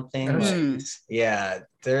or something. Yeah,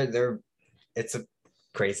 it's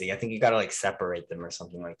crazy. I think you got to like separate them or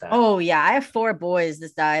something like that. Oh yeah, I have 4 boys.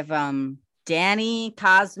 I have Danny,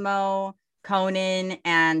 Cosmo, Conan,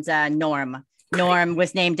 and Norm. Great. Norm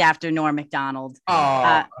was named after Norm Macdonald.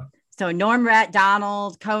 So Norm Rat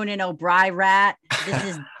Donald, Conan O'Brien Rat. This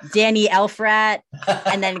is Danny Elf Rat.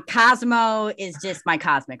 And then Cosmo is just my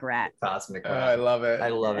cosmic rat. Cosmic rat. I love it. I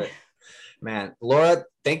love it. Man, Laura,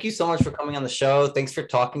 thank you so much for coming on the show. Thanks for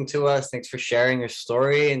talking to us. Thanks for sharing your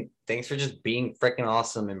story. And thanks for just being freaking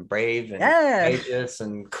awesome and brave and courageous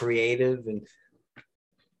and creative. And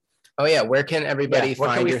oh, yeah. Where can everybody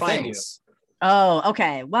find your things? Oh,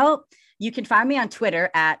 okay. Well, you can find me on Twitter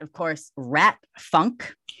at, of course, Rat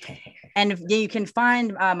Funk. And you can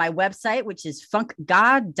find my website, which is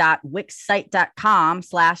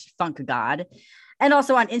funkgod.wixsite.com/funkgod. And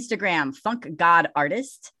also on Instagram, Funk God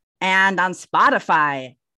Artist. And on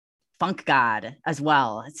Spotify, Funk God as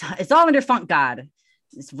well. It's all under Funk God.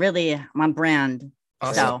 It's really on brand.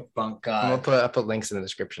 Awesome. So Funk God. I'll put links in the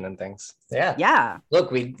description and things. Yeah. Look,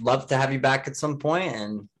 we'd love to have you back at some point,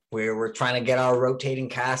 and we're trying to get our rotating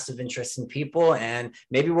cast of interesting people, and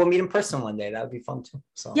maybe we'll meet in person one day. That would be fun too.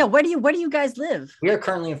 So yeah, where do you guys live? We are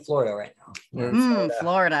currently in Florida right now. We're in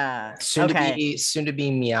Florida. Soon to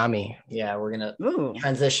be Miami. Yeah, we're gonna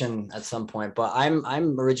transition at some point. But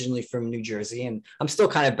I'm originally from New Jersey, and I'm still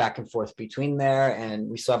kind of back and forth between there. And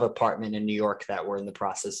we still have an apartment in New York that we're in the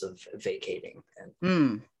process of vacating.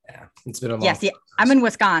 And yeah, it's been a long. Yeah, see, I'm in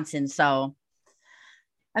Wisconsin, so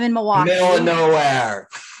I'm in Milwaukee. Middle of nowhere.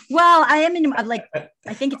 Well, I am in I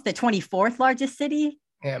think it's the 24th largest city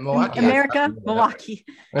in America. Milwaukee.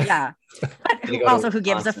 Yeah. But also, who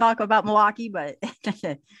gives a fuck about Milwaukee? But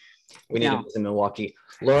we need to visit Milwaukee.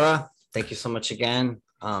 Laura, thank you so much again.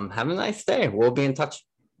 Have a nice day. We'll be in touch.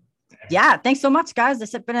 Yeah. Thanks so much, guys.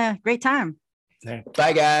 This has been a great time.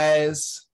 Bye, guys.